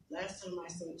changing? Last time I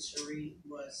seen Cherie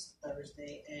was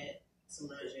Thursday at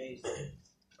Semaj's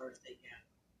birthday gathering.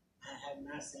 I have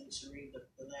not seen Cherie.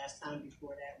 The last time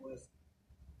before that was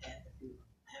at the funeral.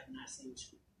 I have not seen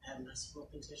Cherie. I have not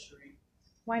spoken to Cherie.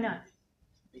 Why not?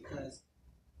 Because,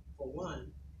 for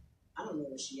one, I don't know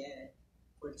where she at.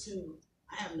 For two,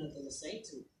 I have nothing to say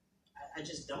to her. I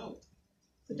just don't.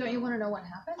 But don't you want to know what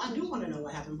happened? I do want to know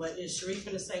what happened, but is Cherie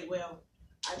going to say, well,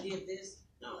 I did this?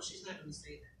 No, she's not going to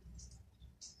say that.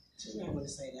 She's not going to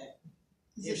say that.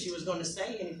 If she was going to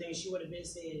say anything, she would have been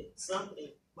said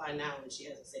something by now, and she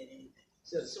hasn't said anything.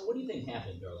 So what do you think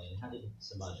happened, Darlene? How did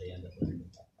Semaj end up living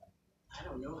with that? I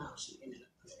don't know how she ended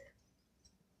up there.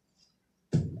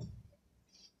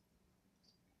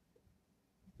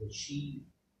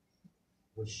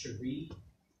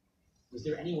 Was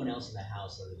there anyone else in the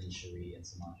house other than Cherie and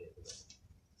Semaj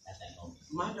at that moment?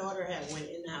 My daughter had went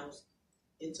in the house,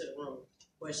 into the room.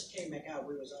 When she came back out,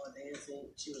 we was all dancing.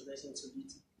 She was listening to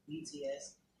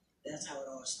BTS. That's how it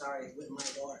all started with my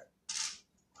daughter.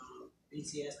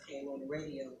 BTS came on the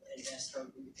radio, and that's her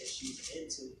group that she's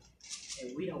into.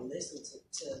 And we don't listen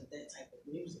to that type of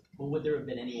music. Well, would there have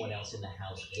been anyone else in the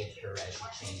house with her as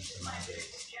she changed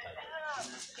Semaj's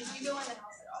diaper? Did you go in the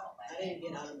house at all? I didn't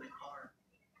get out of my car.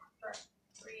 For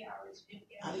 3 hours.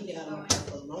 I didn't get out of my car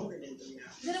for longer than 3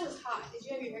 hours. Then it was hot. Did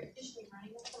you have your air conditioning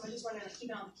running? I was just wondering, like,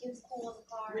 keeping all the kids cool in the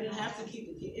car. We didn't have to keep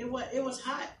it. It was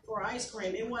hot for ice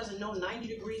cream. It wasn't no 90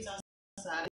 degrees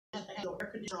outside. We had to have no air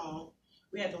conditioner on.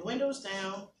 We had the windows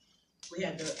down. We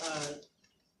had the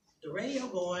radio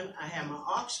going. I had my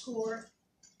aux cord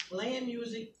playing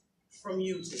music from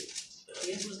YouTube. The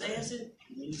kids was dancing,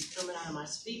 music coming out of my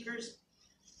speakers.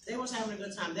 They was having a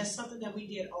good time. That's something that we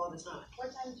did all the time.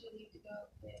 What time did you leave to go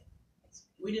get?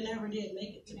 We never did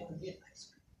make it to go get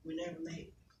ice cream. We never made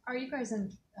it. Are you guys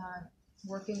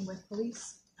working with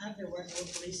police? I've been working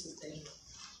with police since then.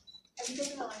 Have you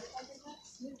taken the lie detector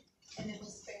test? Yeah. And it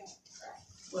was failed, correct?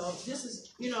 Well, this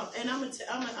is, you know, and I'm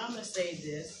gonna say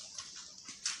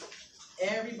this.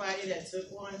 Everybody that took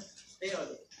one failed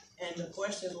it. And the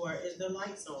questions were, is the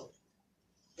lights on?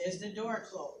 Is the door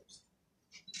closed?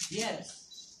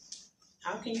 Yes.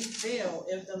 How can you fail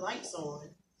if the light's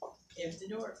on, if the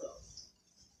door closed?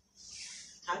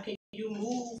 How can you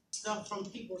move stuff from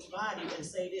people's body and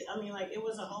say that? I mean, like, it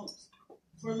was a hoax.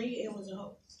 For me, it was a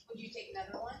hoax. Would you take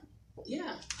another one?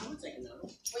 Yeah, I would take another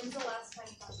one. When's the last time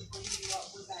you talked to police?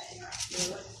 What was that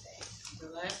interaction? What did they say?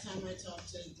 The last time I talked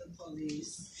to the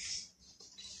police,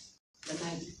 the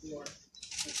night before.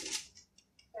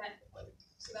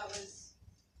 So that was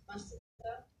months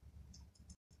ago?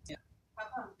 Yeah. How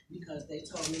come? Because they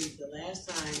told me the last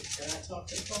time that I talked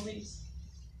to the police,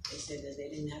 they said that they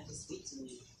didn't have to speak to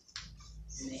me.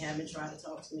 And they haven't tried to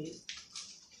talk to me.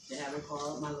 They haven't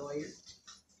called my lawyer.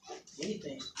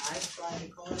 Anything. I tried to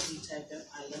call the detective.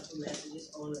 I left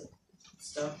messages on the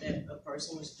stuff that a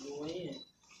person was doing and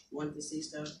wanted to see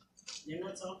stuff. They're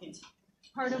not talking to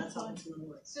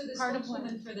me. So the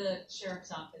spokeswoman for the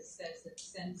sheriff's office says that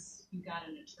since you got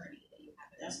an attorney that you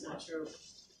haven't. That's not true.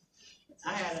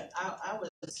 I was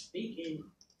speaking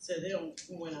to them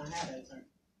when I had an attorney.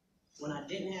 When I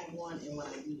didn't have one and when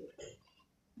I did.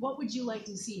 What would you like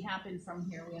to see happen from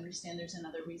here? We understand there's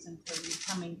another reason for you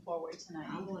coming forward tonight.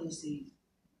 I want to see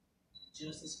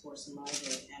justice for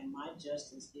Semaj, and my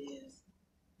justice is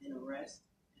an arrest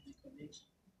and a conviction.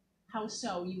 How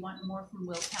so? You want more from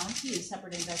Will County, a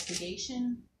separate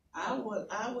investigation? I would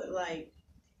like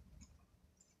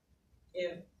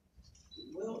if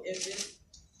Will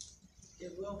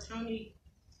County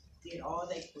did all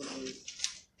they could do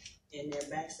and their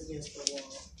backs against the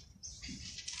wall,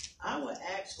 I would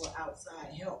ask for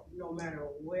outside help, no matter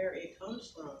where it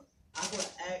comes from. I would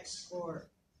ask for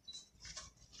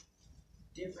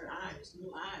different eyes,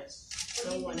 new eyes,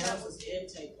 someone else's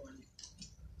intake on it.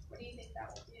 What do you think that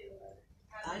will do?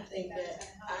 I think that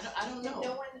I don't know. If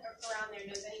no one around there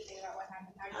knows anything about what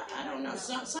happened, how do you think I don't know.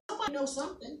 Somebody knows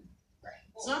something. Right.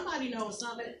 Well, somebody knows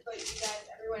something. But you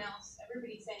guys,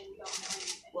 everybody's saying we don't know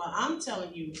anything. Well, I'm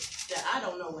telling you that I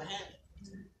don't know what happened.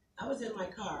 Mm-hmm. I was in my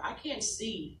car. I can't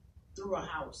see through a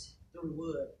house, through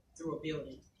wood, through a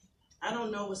building. I don't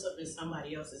know what's up in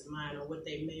somebody else's mind or what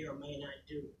they may or may not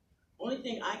do. Only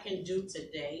thing I can do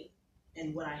today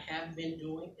and what I have been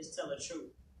doing is tell the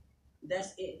truth.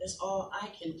 That's it. That's all I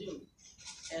can do.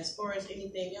 As far as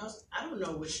anything else, I don't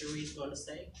know what Cherie's going to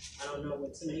say. I don't know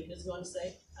what Tameka's going to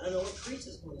say. I don't know what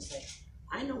Creature's going to say.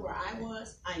 I know where I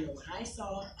was. I know what I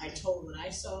saw. I told what I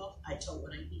saw. I told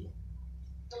what I did.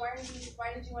 So why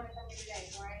did you want to come here today?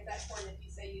 Why is that important if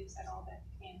you say you've said all that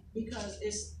you can?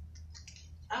 Because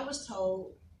I was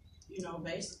told,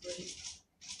 basically,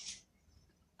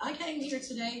 I came here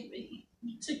today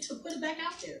to put it back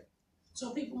out there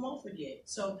so people won't forget,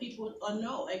 so people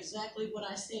know exactly what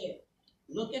I said.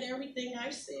 Look at everything I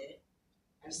said.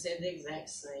 I said the exact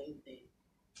same thing.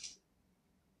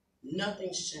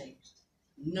 Nothing's changed.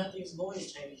 Nothing's going to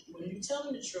change. When you're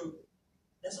telling the truth,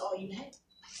 that's all you have.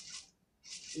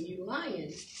 When you're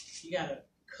lying, you got to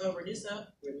cover this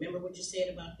up. Remember what you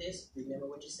said about this. Remember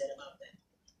what you said about that.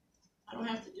 I don't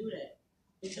have to do that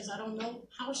because I don't know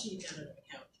how she got on the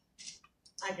couch.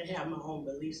 I can have my own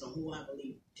beliefs on who I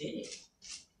believe did it.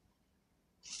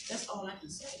 That's all I can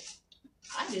say.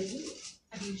 I didn't do it.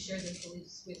 Have you shared those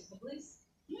beliefs with the police?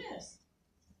 Yes.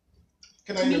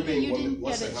 Can I intervene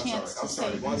one second? I'm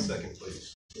sorry. 1 second,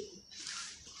 please.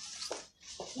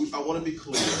 I want to be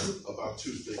clear about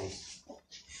two things.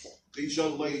 These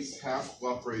young ladies have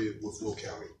cooperated with Will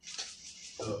County.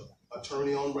 The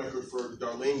attorney on record for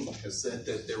Darlene has said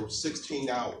that there were 16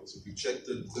 hours. If you check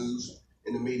the news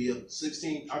in the media,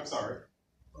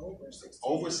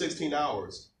 over 16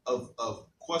 hours of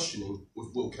questioning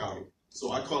with Will County.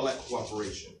 So I call that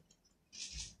cooperation.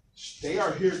 They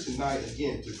are here tonight,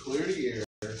 again, to clear the air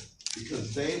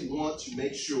because they want to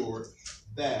make sure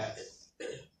that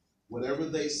whatever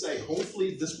they say,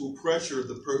 hopefully this will pressure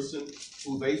the person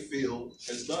who they feel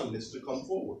has done this to come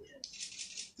forward.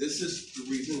 This is the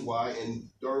reason why, and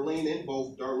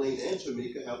both Darlene and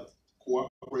Tameka have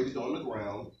cooperated on the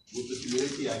ground with the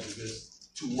community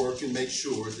activists to work and make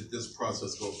sure that this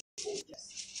process goes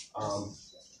forward.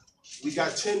 We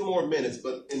got 10 more minutes,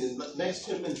 but in the next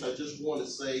 10 minutes, I just want to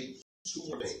say two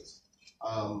more things.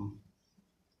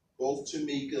 Both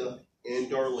Tameka and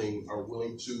Darlene are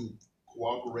willing to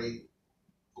cooperate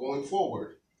going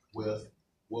forward with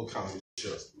Will County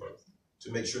Sheriff's Department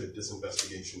to make sure that this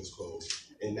investigation is closed,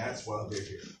 and that's why they're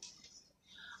here.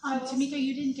 Tameka,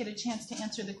 you didn't get a chance to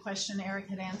answer the question Eric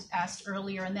had asked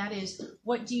earlier, and that is,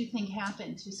 what do you think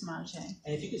happened to Semaj? And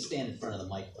if you could stand in front of the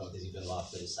microphone because you've been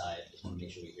off to the side, I just want to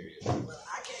make sure we hear you. Well,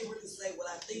 I can't really say what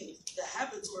I think that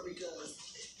happened to her because,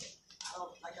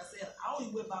 like I said, I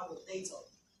only went by what they told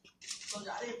me. So I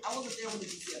wasn't there when the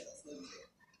DCFS lived there.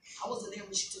 I wasn't there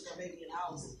when she took her baby in the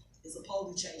house and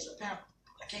supposedly changed her pamper.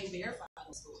 I can't verify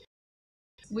the story.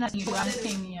 We're not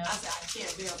asking you. I said I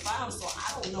can't verify them, so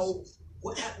I don't know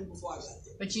what happened before I got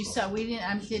there. But you saw, I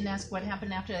didn't ask what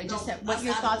happened after. I just said what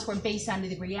your thoughts were based on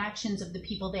the reactions of the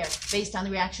people there, based on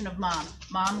the reaction of mom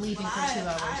leaving for 2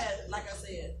 hours. I had, like I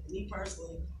said, me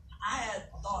personally, I had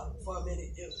thought for a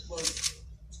minute it was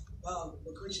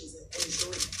Lucretia's and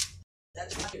Sheree.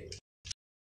 That's my theory.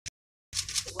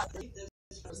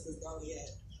 This person already had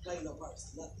played no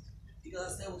parts, nothing.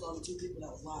 Because I said it was only 2 people that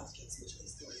was live to can't switch their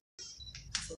story.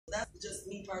 So that's just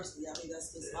me personally. I mean,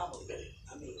 that's just my belief.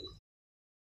 I mean,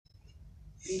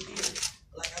 me period.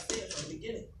 Like I said from the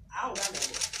beginning, I don't got no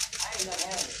more. I ain't never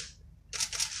had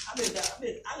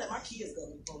it. I let my kids go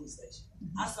to the police station.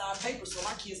 I signed papers so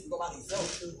my kids can go by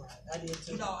themselves. I did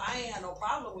too. You know, I ain't had no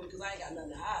problem with it because I ain't got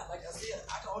nothing to hide. Like I said,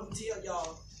 I can only tell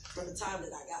y'all from the time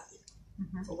that I got there.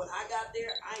 Mm-hmm. So when I got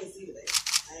there, I ain't seen the baby.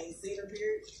 I ain't seen her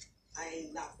period. I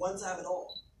ain't not one time at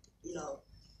all. You know,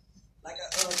 like I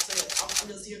said, I'm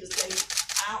just here to say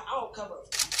I don't cover it.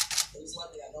 There's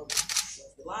one thing I don't do. So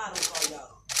if the line, I'm gonna call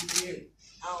y'all. I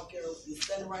don't care if you're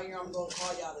standing right here, I'm gonna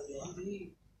call y'all to the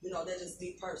You know, that's just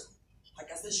me personally.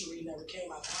 Like I said, Sheree never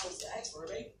came out the house to ask for her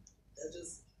baby. That's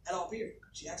just at all period.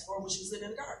 She asked for her when she was sitting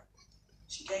in the car.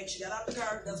 She came, she got out the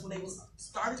car, that's when they was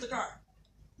started the car.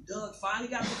 Doug finally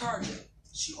got the car there.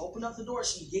 She opened up the door,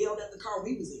 she yelled at the car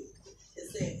we was in and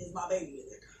said, "Is my baby in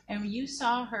that car?" And you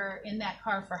saw her in that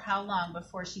car for how long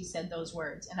before she said those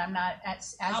words? And I'm not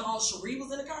how long Sheree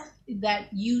was in the car?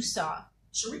 That you saw.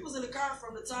 Sheree was in the car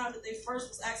from the time that they first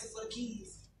was asking for the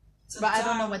keys. But I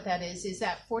don't know what that is. Is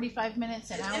that 45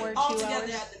 minutes, an hour, 2 hours? Altogether,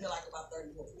 it had to be like about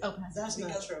 30, 40 minutes. Okay. That's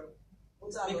not true.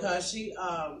 Because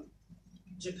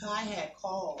Jakai had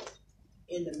called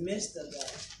in the midst of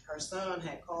that. Her son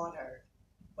had called her,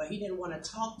 but he didn't want to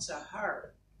talk to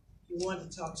her. He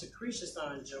wanted to talk to Krisha's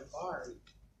son, Jabari,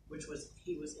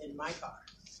 he was in my car.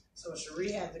 So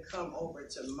Sheree had to come over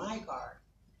to my car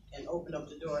and open up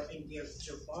the door and give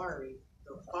Jabari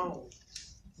the phone.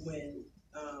 When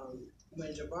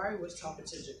Jabari was talking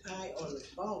to Jakai on the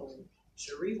phone,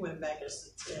 Sheree went back and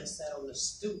sat on the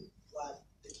stoop while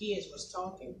the kids was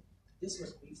talking. This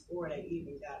was before they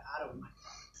even got out of my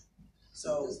car.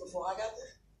 So this before I got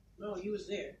there? No, you was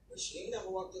there. But she ain't never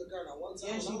walked through the car not one time.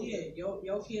 Yes, she did.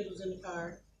 Your kid was in the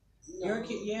car. No. Your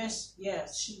kid, yes.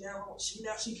 She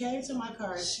came to my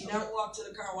car. She never walked to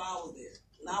the car while I was there.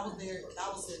 When I was there, I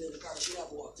was sitting in the car. She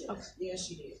never walked to the car. Yes,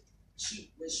 she did.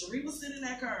 When Sheree was sitting in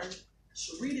that car,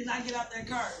 Sheree did not get out that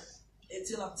car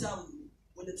until, I'm telling you,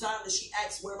 when the time that she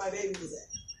asked where my baby was at.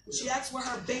 When she asked where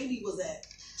her baby was at,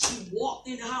 she walked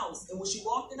in the house. And when she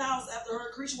walked in the house, after her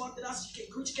and Krisha walked in the house,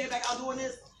 Krisha came back out doing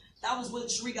this. That was when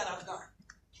Sheree got out the car.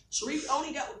 Sheree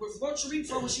only got, before Sheree,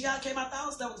 when she came out the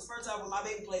house, that was the first time when my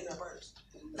baby played in her purse.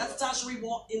 That's the time Sheree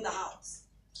walked in the house.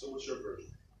 So what's your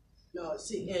version? No,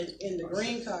 see, in the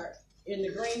green car,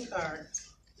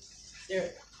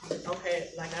 there,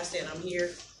 okay, like I said, I'm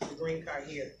here, the green car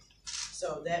here.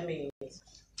 So that means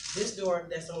this door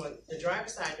that's on the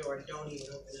driver's side door don't even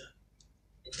open up.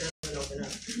 It doesn't open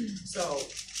up. So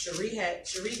Sheree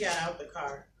got out the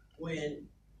car when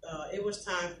it was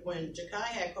time, when Jakai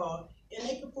had called, and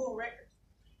they could pull records.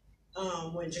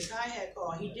 When Jakai had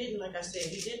called, he didn't, like I said,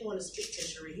 he didn't want to speak to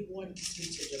Sheree, he wanted to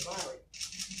speak to Jabari.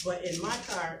 But in my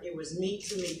car, it was me,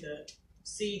 Tameka,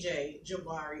 CJ,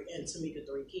 Jabari, and Tameka,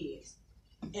 3 kids.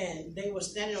 And they were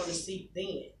standing on the seat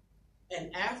then.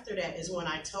 And after that is when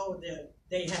I told them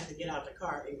they have to get out the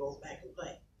car and go back and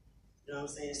play. You know what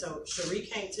I'm saying? So Sheree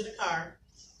came to the car,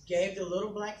 gave the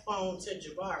little black phone to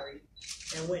Jabari,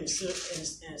 and went and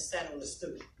sat on the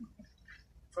stoop.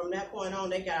 From that point on,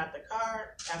 they got out the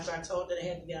car. After I told them they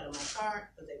had to get out of my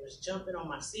car because they was jumping on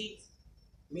my seats,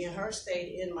 me and her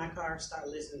stayed in my car,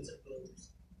 started listening to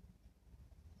blues.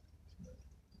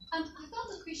 I thought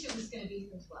Lucretia was going to be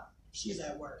here as well. She's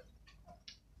at work.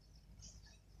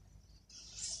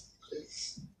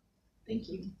 Thank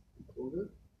you. All good?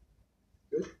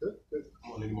 Good.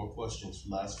 Come on, any more questions?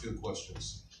 Last few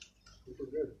questions. We're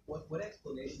good. What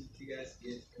explanation did you guys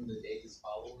give in the days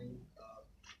following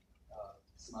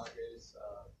Semaj's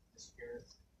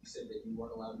disappearance? You said that you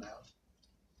weren't allowed out.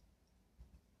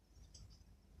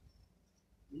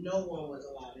 No one was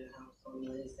allowed in the house on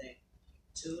Wednesday,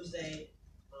 Tuesday,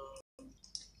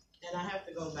 and I have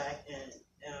to go back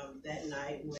that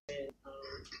night when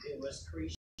it was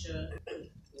Creisha,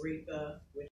 Rika,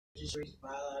 which is Sharice's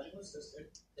biological sister.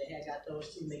 They had got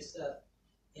those two mixed up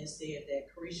and said that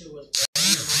Creisha was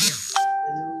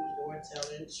the news door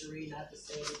telling Cherie not to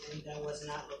say anything. That was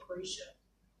not Lucretia.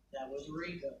 That was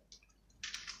Rika.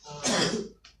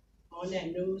 On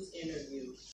that news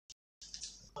interview,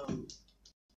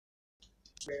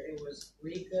 where it was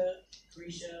Rika,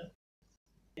 Creisha,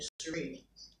 and Cherie.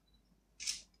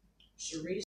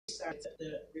 Cherie started,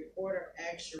 the reporter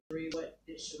asked Cherie what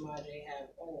did Semaj have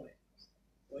on.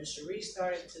 When Cherie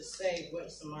started to say what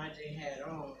Semaj had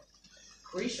on,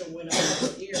 Creisha went up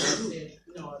her ear and said,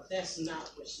 no, that's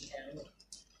not what she had on.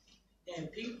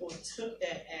 And people took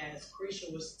that as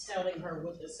Creisha was telling her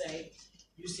what to say.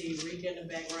 You see Rika in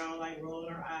the background like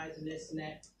rolling her eyes and this and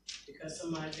that, because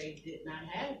Semaj did not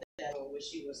have that on, which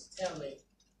she was telling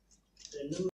the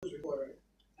news reporter,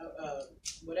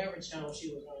 whatever channel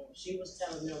she was on. She was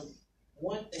telling them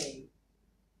one thing,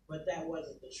 but that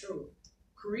wasn't the truth.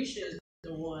 Creisha is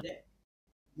the one that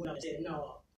went up and said,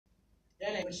 no,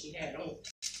 that ain't what she had on.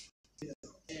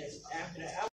 And after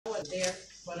that, I wasn't there,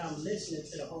 but I'm listening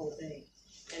to the whole thing.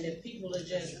 And if people are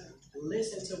just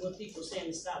listen to what people are saying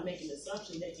and stop making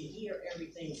assumptions, they can hear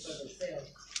everything for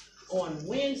themselves. On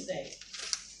Wednesday,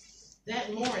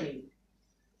 that morning,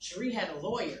 Cherie had a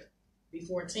lawyer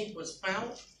before Tink was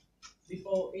found,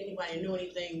 before anybody knew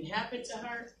anything happened to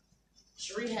her.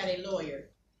 Cherie had a lawyer,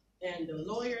 and the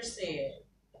lawyer said,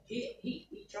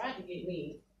 he tried to get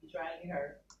me, he tried to get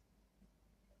her.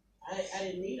 I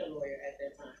didn't need a lawyer at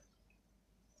that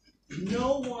time.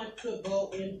 No one could go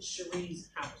in Cherie's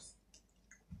house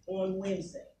on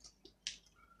Wednesday.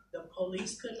 The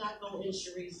police could not go in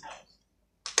Cherie's house.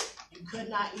 You could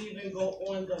not even go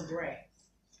on the grass.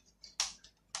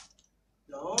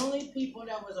 The only people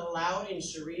that was allowed in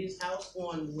Cherie's house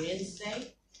on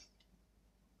Wednesday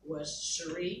was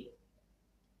Cherie,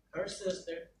 her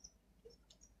sister,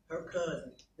 her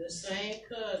cousin. The same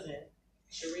cousin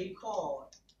Cherie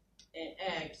called and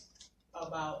asked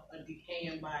about a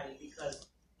decaying body because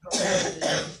her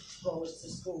cousin goes to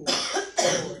school.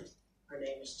 Her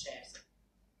name is Chastity.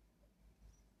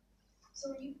 So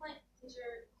were you playing?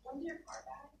 When did your car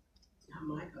die? Not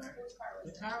my car. Whose car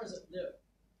was The car was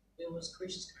it was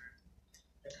Christian's car.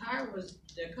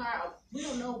 The car. We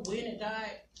don't know when it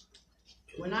died.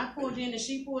 When I pulled in and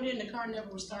she pulled in, the car never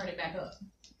was started back up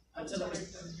until it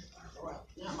was. Well,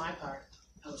 not my car.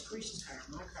 That was Christian's car.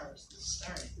 My car was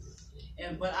started.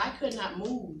 But I could not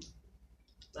move.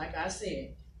 Like I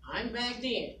said, I'm backed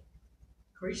in.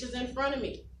 Creisha's in front of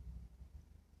me.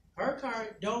 Her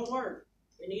car don't work.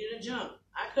 It needed a jump.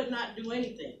 I could not do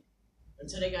anything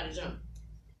until they got a jump.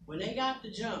 When they got the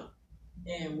jump,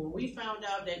 and when we found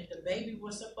out that the baby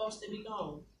was supposed to be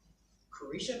gone,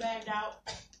 Creisha backed out.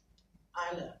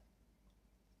 I left.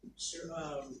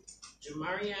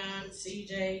 Jamarian,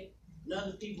 CJ, and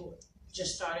other people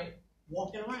just started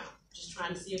walking around, just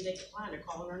trying to see if they could find her,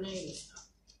 calling her name and stuff.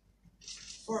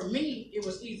 For me, it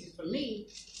was easy for me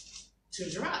to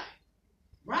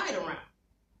ride around.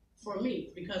 For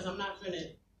me, because I'm not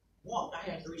gonna walk. I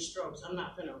had 3 strokes. I'm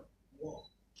not gonna walk.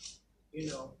 You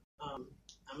know, I'm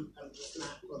just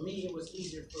not. For me, it was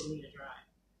easier for me to drive.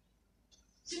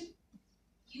 So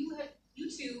you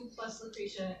two plus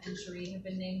Lucretia and Cherie have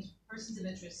been named persons of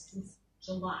interest since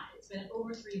July. It's been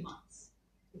over 3 months.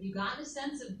 Have you gotten a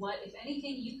sense of what, if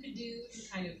anything, you could do to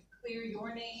kind of clear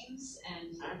your names?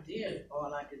 And I did.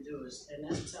 All I could do is, and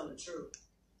that's tell the truth.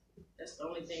 That's the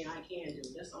only thing I can do.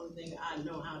 That's the only thing I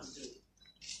know how to do.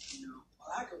 You know. Well,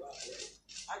 I cooperated.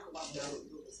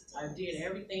 I did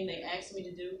everything they asked me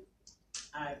to do.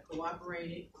 I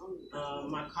cooperated.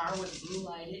 My car was blue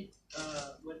lighted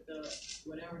with the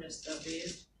whatever that stuff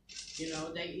is. You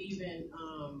know, they even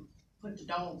put the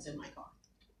dogs in my car.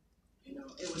 You know,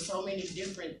 it was so many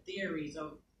different theories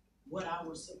of what I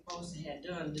was supposed to have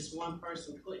done. This one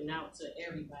person putting out to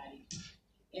everybody,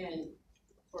 and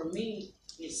for me,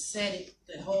 it set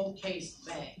the whole case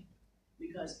back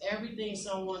because everything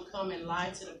someone come and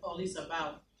lie to the police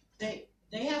about, they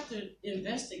have to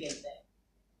investigate that.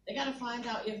 They got to find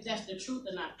out if that's the truth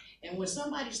or not. And when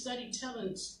somebody study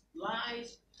telling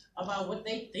lies about what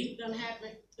they think gonna happen,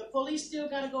 the police still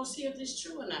got to go see if it's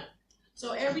true or not.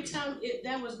 So every time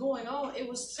that was going on, it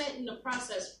was setting the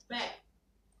process back.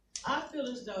 I feel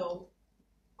as though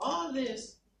all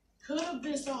this could have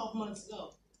been solved months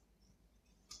ago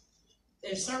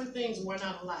if certain things were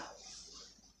not allowed.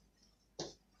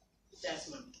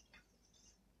 That's my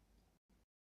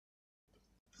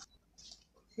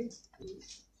opinion.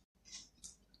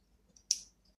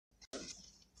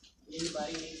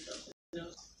 Anybody need something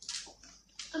else?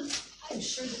 I'm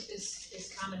sure that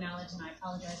this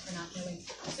apologize for not knowing.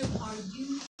 So are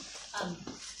you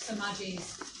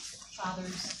Semaj's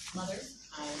father's mother?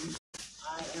 I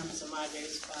am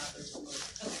Semaj's father's mother.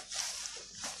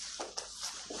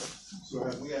 So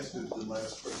have we asked the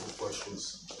last critical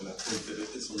questions? And I think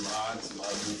that it's a lot of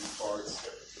moving parts.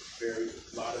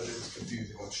 A lot of it is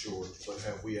confusing, I'm sure. But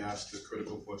have we asked the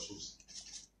critical questions?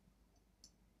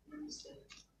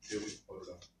 Did we put it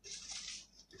up?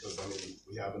 Because I mean,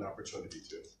 we have an opportunity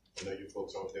to. I know you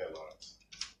folks on deadlines.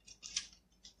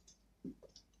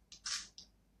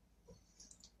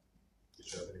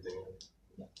 Did you have anything on it?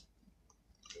 Yeah.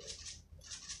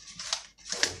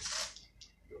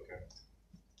 You okay?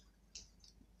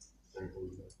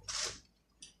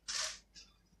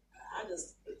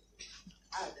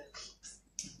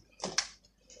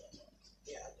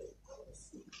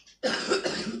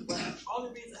 But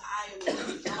only reason I am here,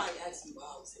 nobody asked me why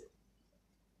I was here.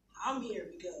 I'm here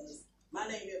because my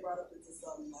name get brought up into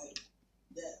something like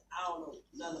that I don't know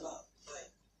nothing about. Like,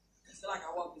 I feel like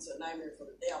I walked into a nightmare for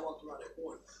the day I walked around that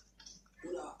corner.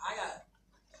 You know, I got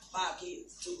 5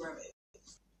 kids, 2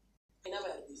 grandbabies. I ain't never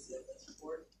had a DCFS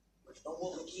before. Don't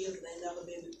want my kids, and ain't never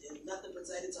been in nothing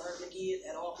pertaining to hurting a kid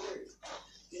at all, period.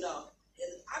 You know,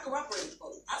 and I cooperate with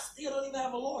police. I still don't even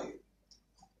have a lawyer.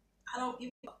 I don't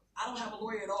have a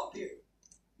lawyer at all, period.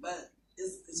 But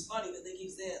it's funny that they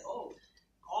keep saying, oh,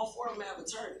 all 4 of them have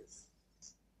attorneys.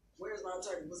 Where's my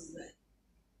attorney? What's his name?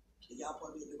 Can y'all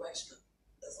point me in the direction?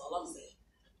 That's all I'm saying.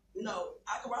 You know,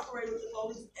 I cooperate with the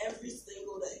police every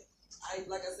single day.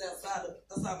 Like I said,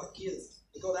 outside my kids.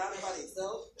 They go down there by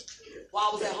themselves. While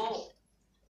I was at home,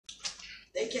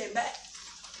 they came back,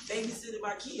 babysitted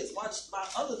my kids, watched my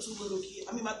other 3 little kids,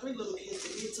 and then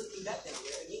took me back down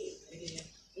there again.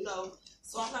 You know,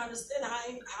 so I'm not understanding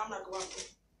how I'm not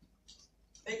cooperating.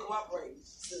 They cooperate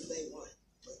since day one.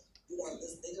 But, you know,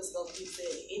 they just don't keep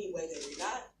saying it anyway that we're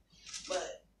not.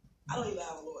 But I don't even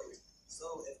have a lawyer.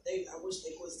 So I wish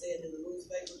they quit saying in the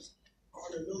newspapers or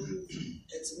on the news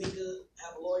that Tameka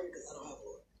have a lawyer, because I don't have a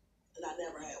lawyer. And I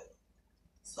never had one.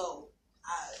 So,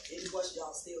 any question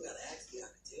y'all still got to ask me,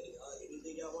 I can tell y'all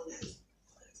anything y'all want to ask me.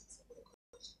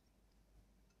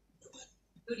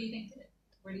 Who do you think did it?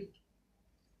 Where do you?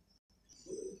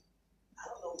 I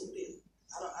don't know who did it.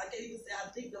 I can't even say I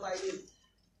think nobody did it.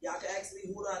 Y'all can ask me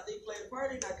who do I think played the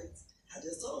party, and I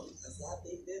just told you. I said I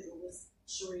think that it was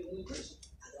Sheree and Christian.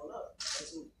 I don't know.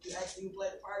 That's who you asked me who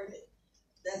played the party.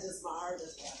 That's just my heart.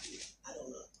 That's what I feel. I don't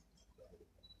know.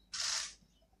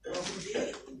 Well, who did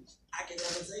it? I can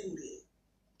never say who did.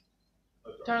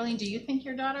 Darlene, do you think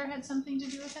your daughter had something to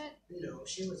do with it? No,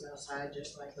 she was outside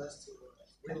just like us two.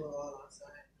 We were all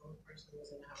outside. The only person who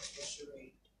was in the house was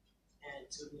Sheree.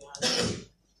 And to be honest,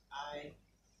 I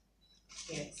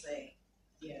can't say,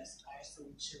 yes, I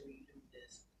seen Sheree do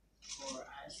this, or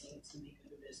I seen Tameka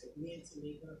do this. If me and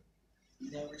Tameka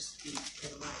never speak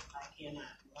in life, I cannot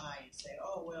lie and say,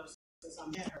 oh, well, since I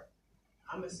met her,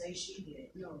 I'm going to say she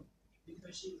did. No,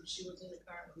 because she was in the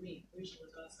car with me. She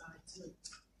was outside too.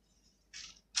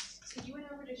 So you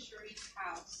went over to Sheree's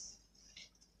house,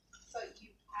 so you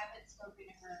haven't spoken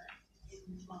to her in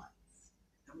months.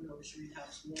 I went over to Sheree's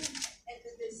house one. And to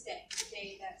this day, the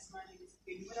day that Semaj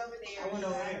disappeared, you went over there. I went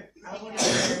over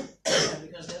there. Yeah,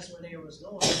 because that's where they was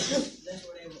going. That's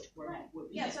where they were right. With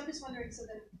me. Yeah, so I'm just wondering, so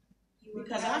then you were.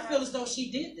 Because I feel as though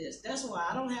she did this. That's why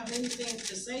I don't have anything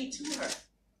to say to her.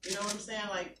 You know what I'm saying?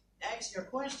 Like, ask your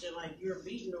question, like you're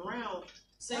beating around.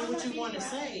 Say what you want to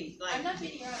say. Like, I'm not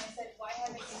beating around. I said, why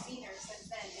haven't you seen her since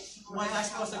then? If you were was I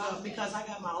supposed to go? Because I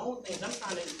got my own things.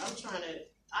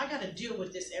 I got to deal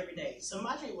with this every day.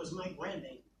 Semaj was my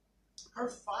grandbaby. Her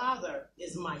father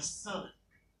is my son.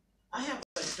 I have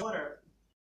a daughter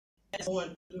that's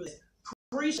going through this.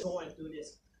 Carisha going through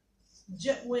this.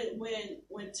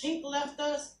 When Tink left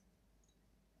us,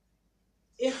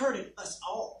 it hurted us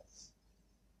all.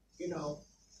 You know,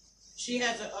 she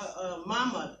has my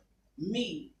mother,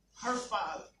 me, her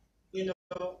father. You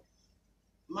know,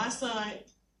 my son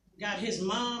got his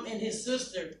mom and his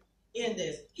sister in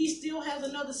this. He still has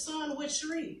another son with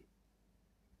Sheree.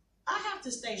 I have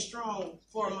to stay strong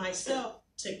for myself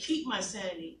to keep my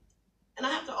sanity. And I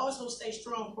have to also stay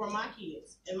strong for my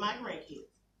kids and my grandkids.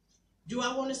 Do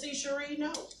I want to see Sheree?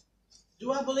 No.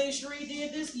 Do I believe Sheree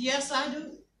did this? Yes, I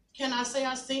do. Can I say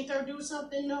I seen her do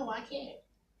something? No, I can't.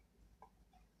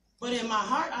 But in my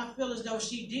heart, I feel as though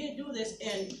she did do this.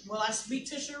 And will I speak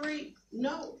to Sheree?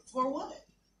 No. For what?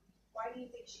 Why do you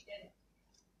think she did it?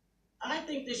 I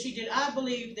think that she did. I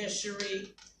believe that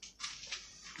Sheree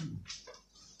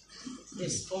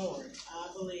is scorned.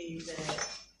 I believe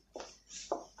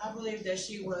that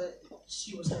she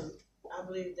was hurt. I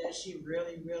believe that she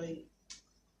really, really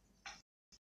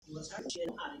was her. She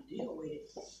didn't know how to deal with it.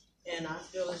 And I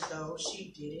feel as though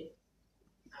she did it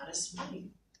out of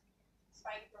spite.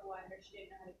 Spite for what? Or she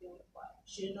didn't know how to deal with what?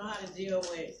 She didn't know how to deal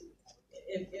with,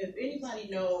 if anybody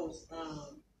knows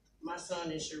my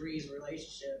son and Cherie's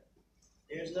relationship,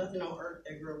 there's nothing on earth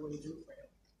that girl wouldn't do for him.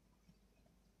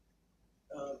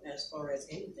 As far as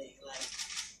anything, like,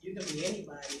 you can be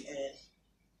anybody, and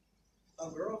a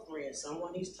girlfriend,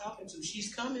 someone he's talking to,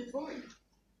 she's coming for you.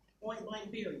 Point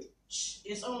blank, period.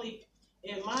 It's only,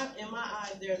 in my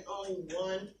eyes, there's only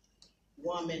one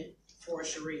woman for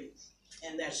Cherie,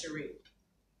 and that's Cherie.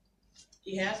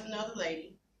 He has another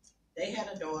lady. They had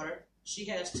a daughter. She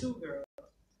has 2 girls.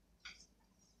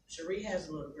 Cherie has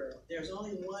a little girl. There's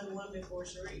only one woman for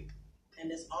Cherie,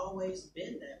 and it's always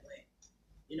been that way.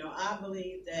 You know, I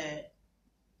believe that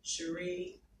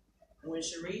Cherie, when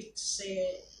Cherie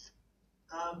said,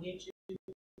 I'll get you,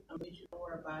 don't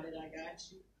worry about it, I got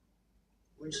you.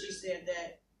 When she said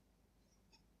that,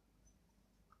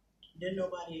 didn't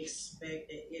nobody expect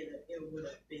that it would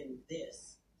have been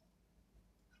this.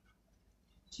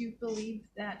 Do you believe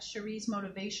that Cherie's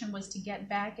motivation was to get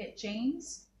back at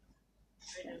James?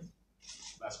 I do.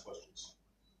 Last questions.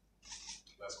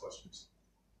 Last questions.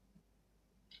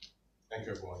 Thank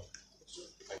you, everyone.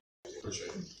 Thank you. Appreciate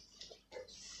it.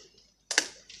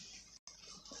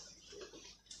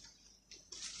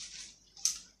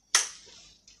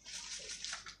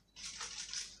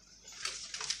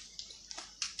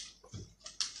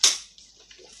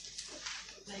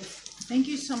 Thank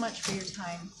you so much for your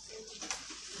time.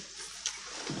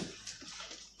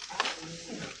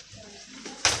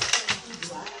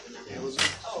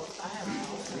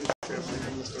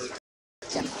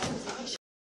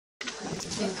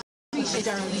 Appreciate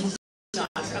Darlene's daughter.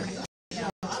 Okay.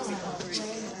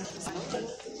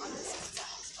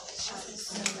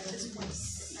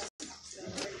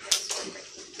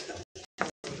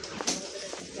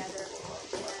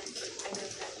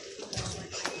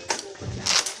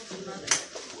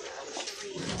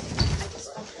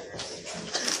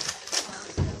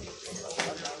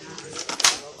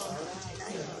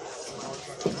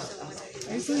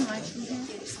 Are you doing live from here?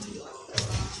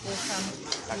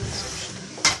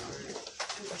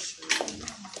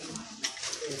 With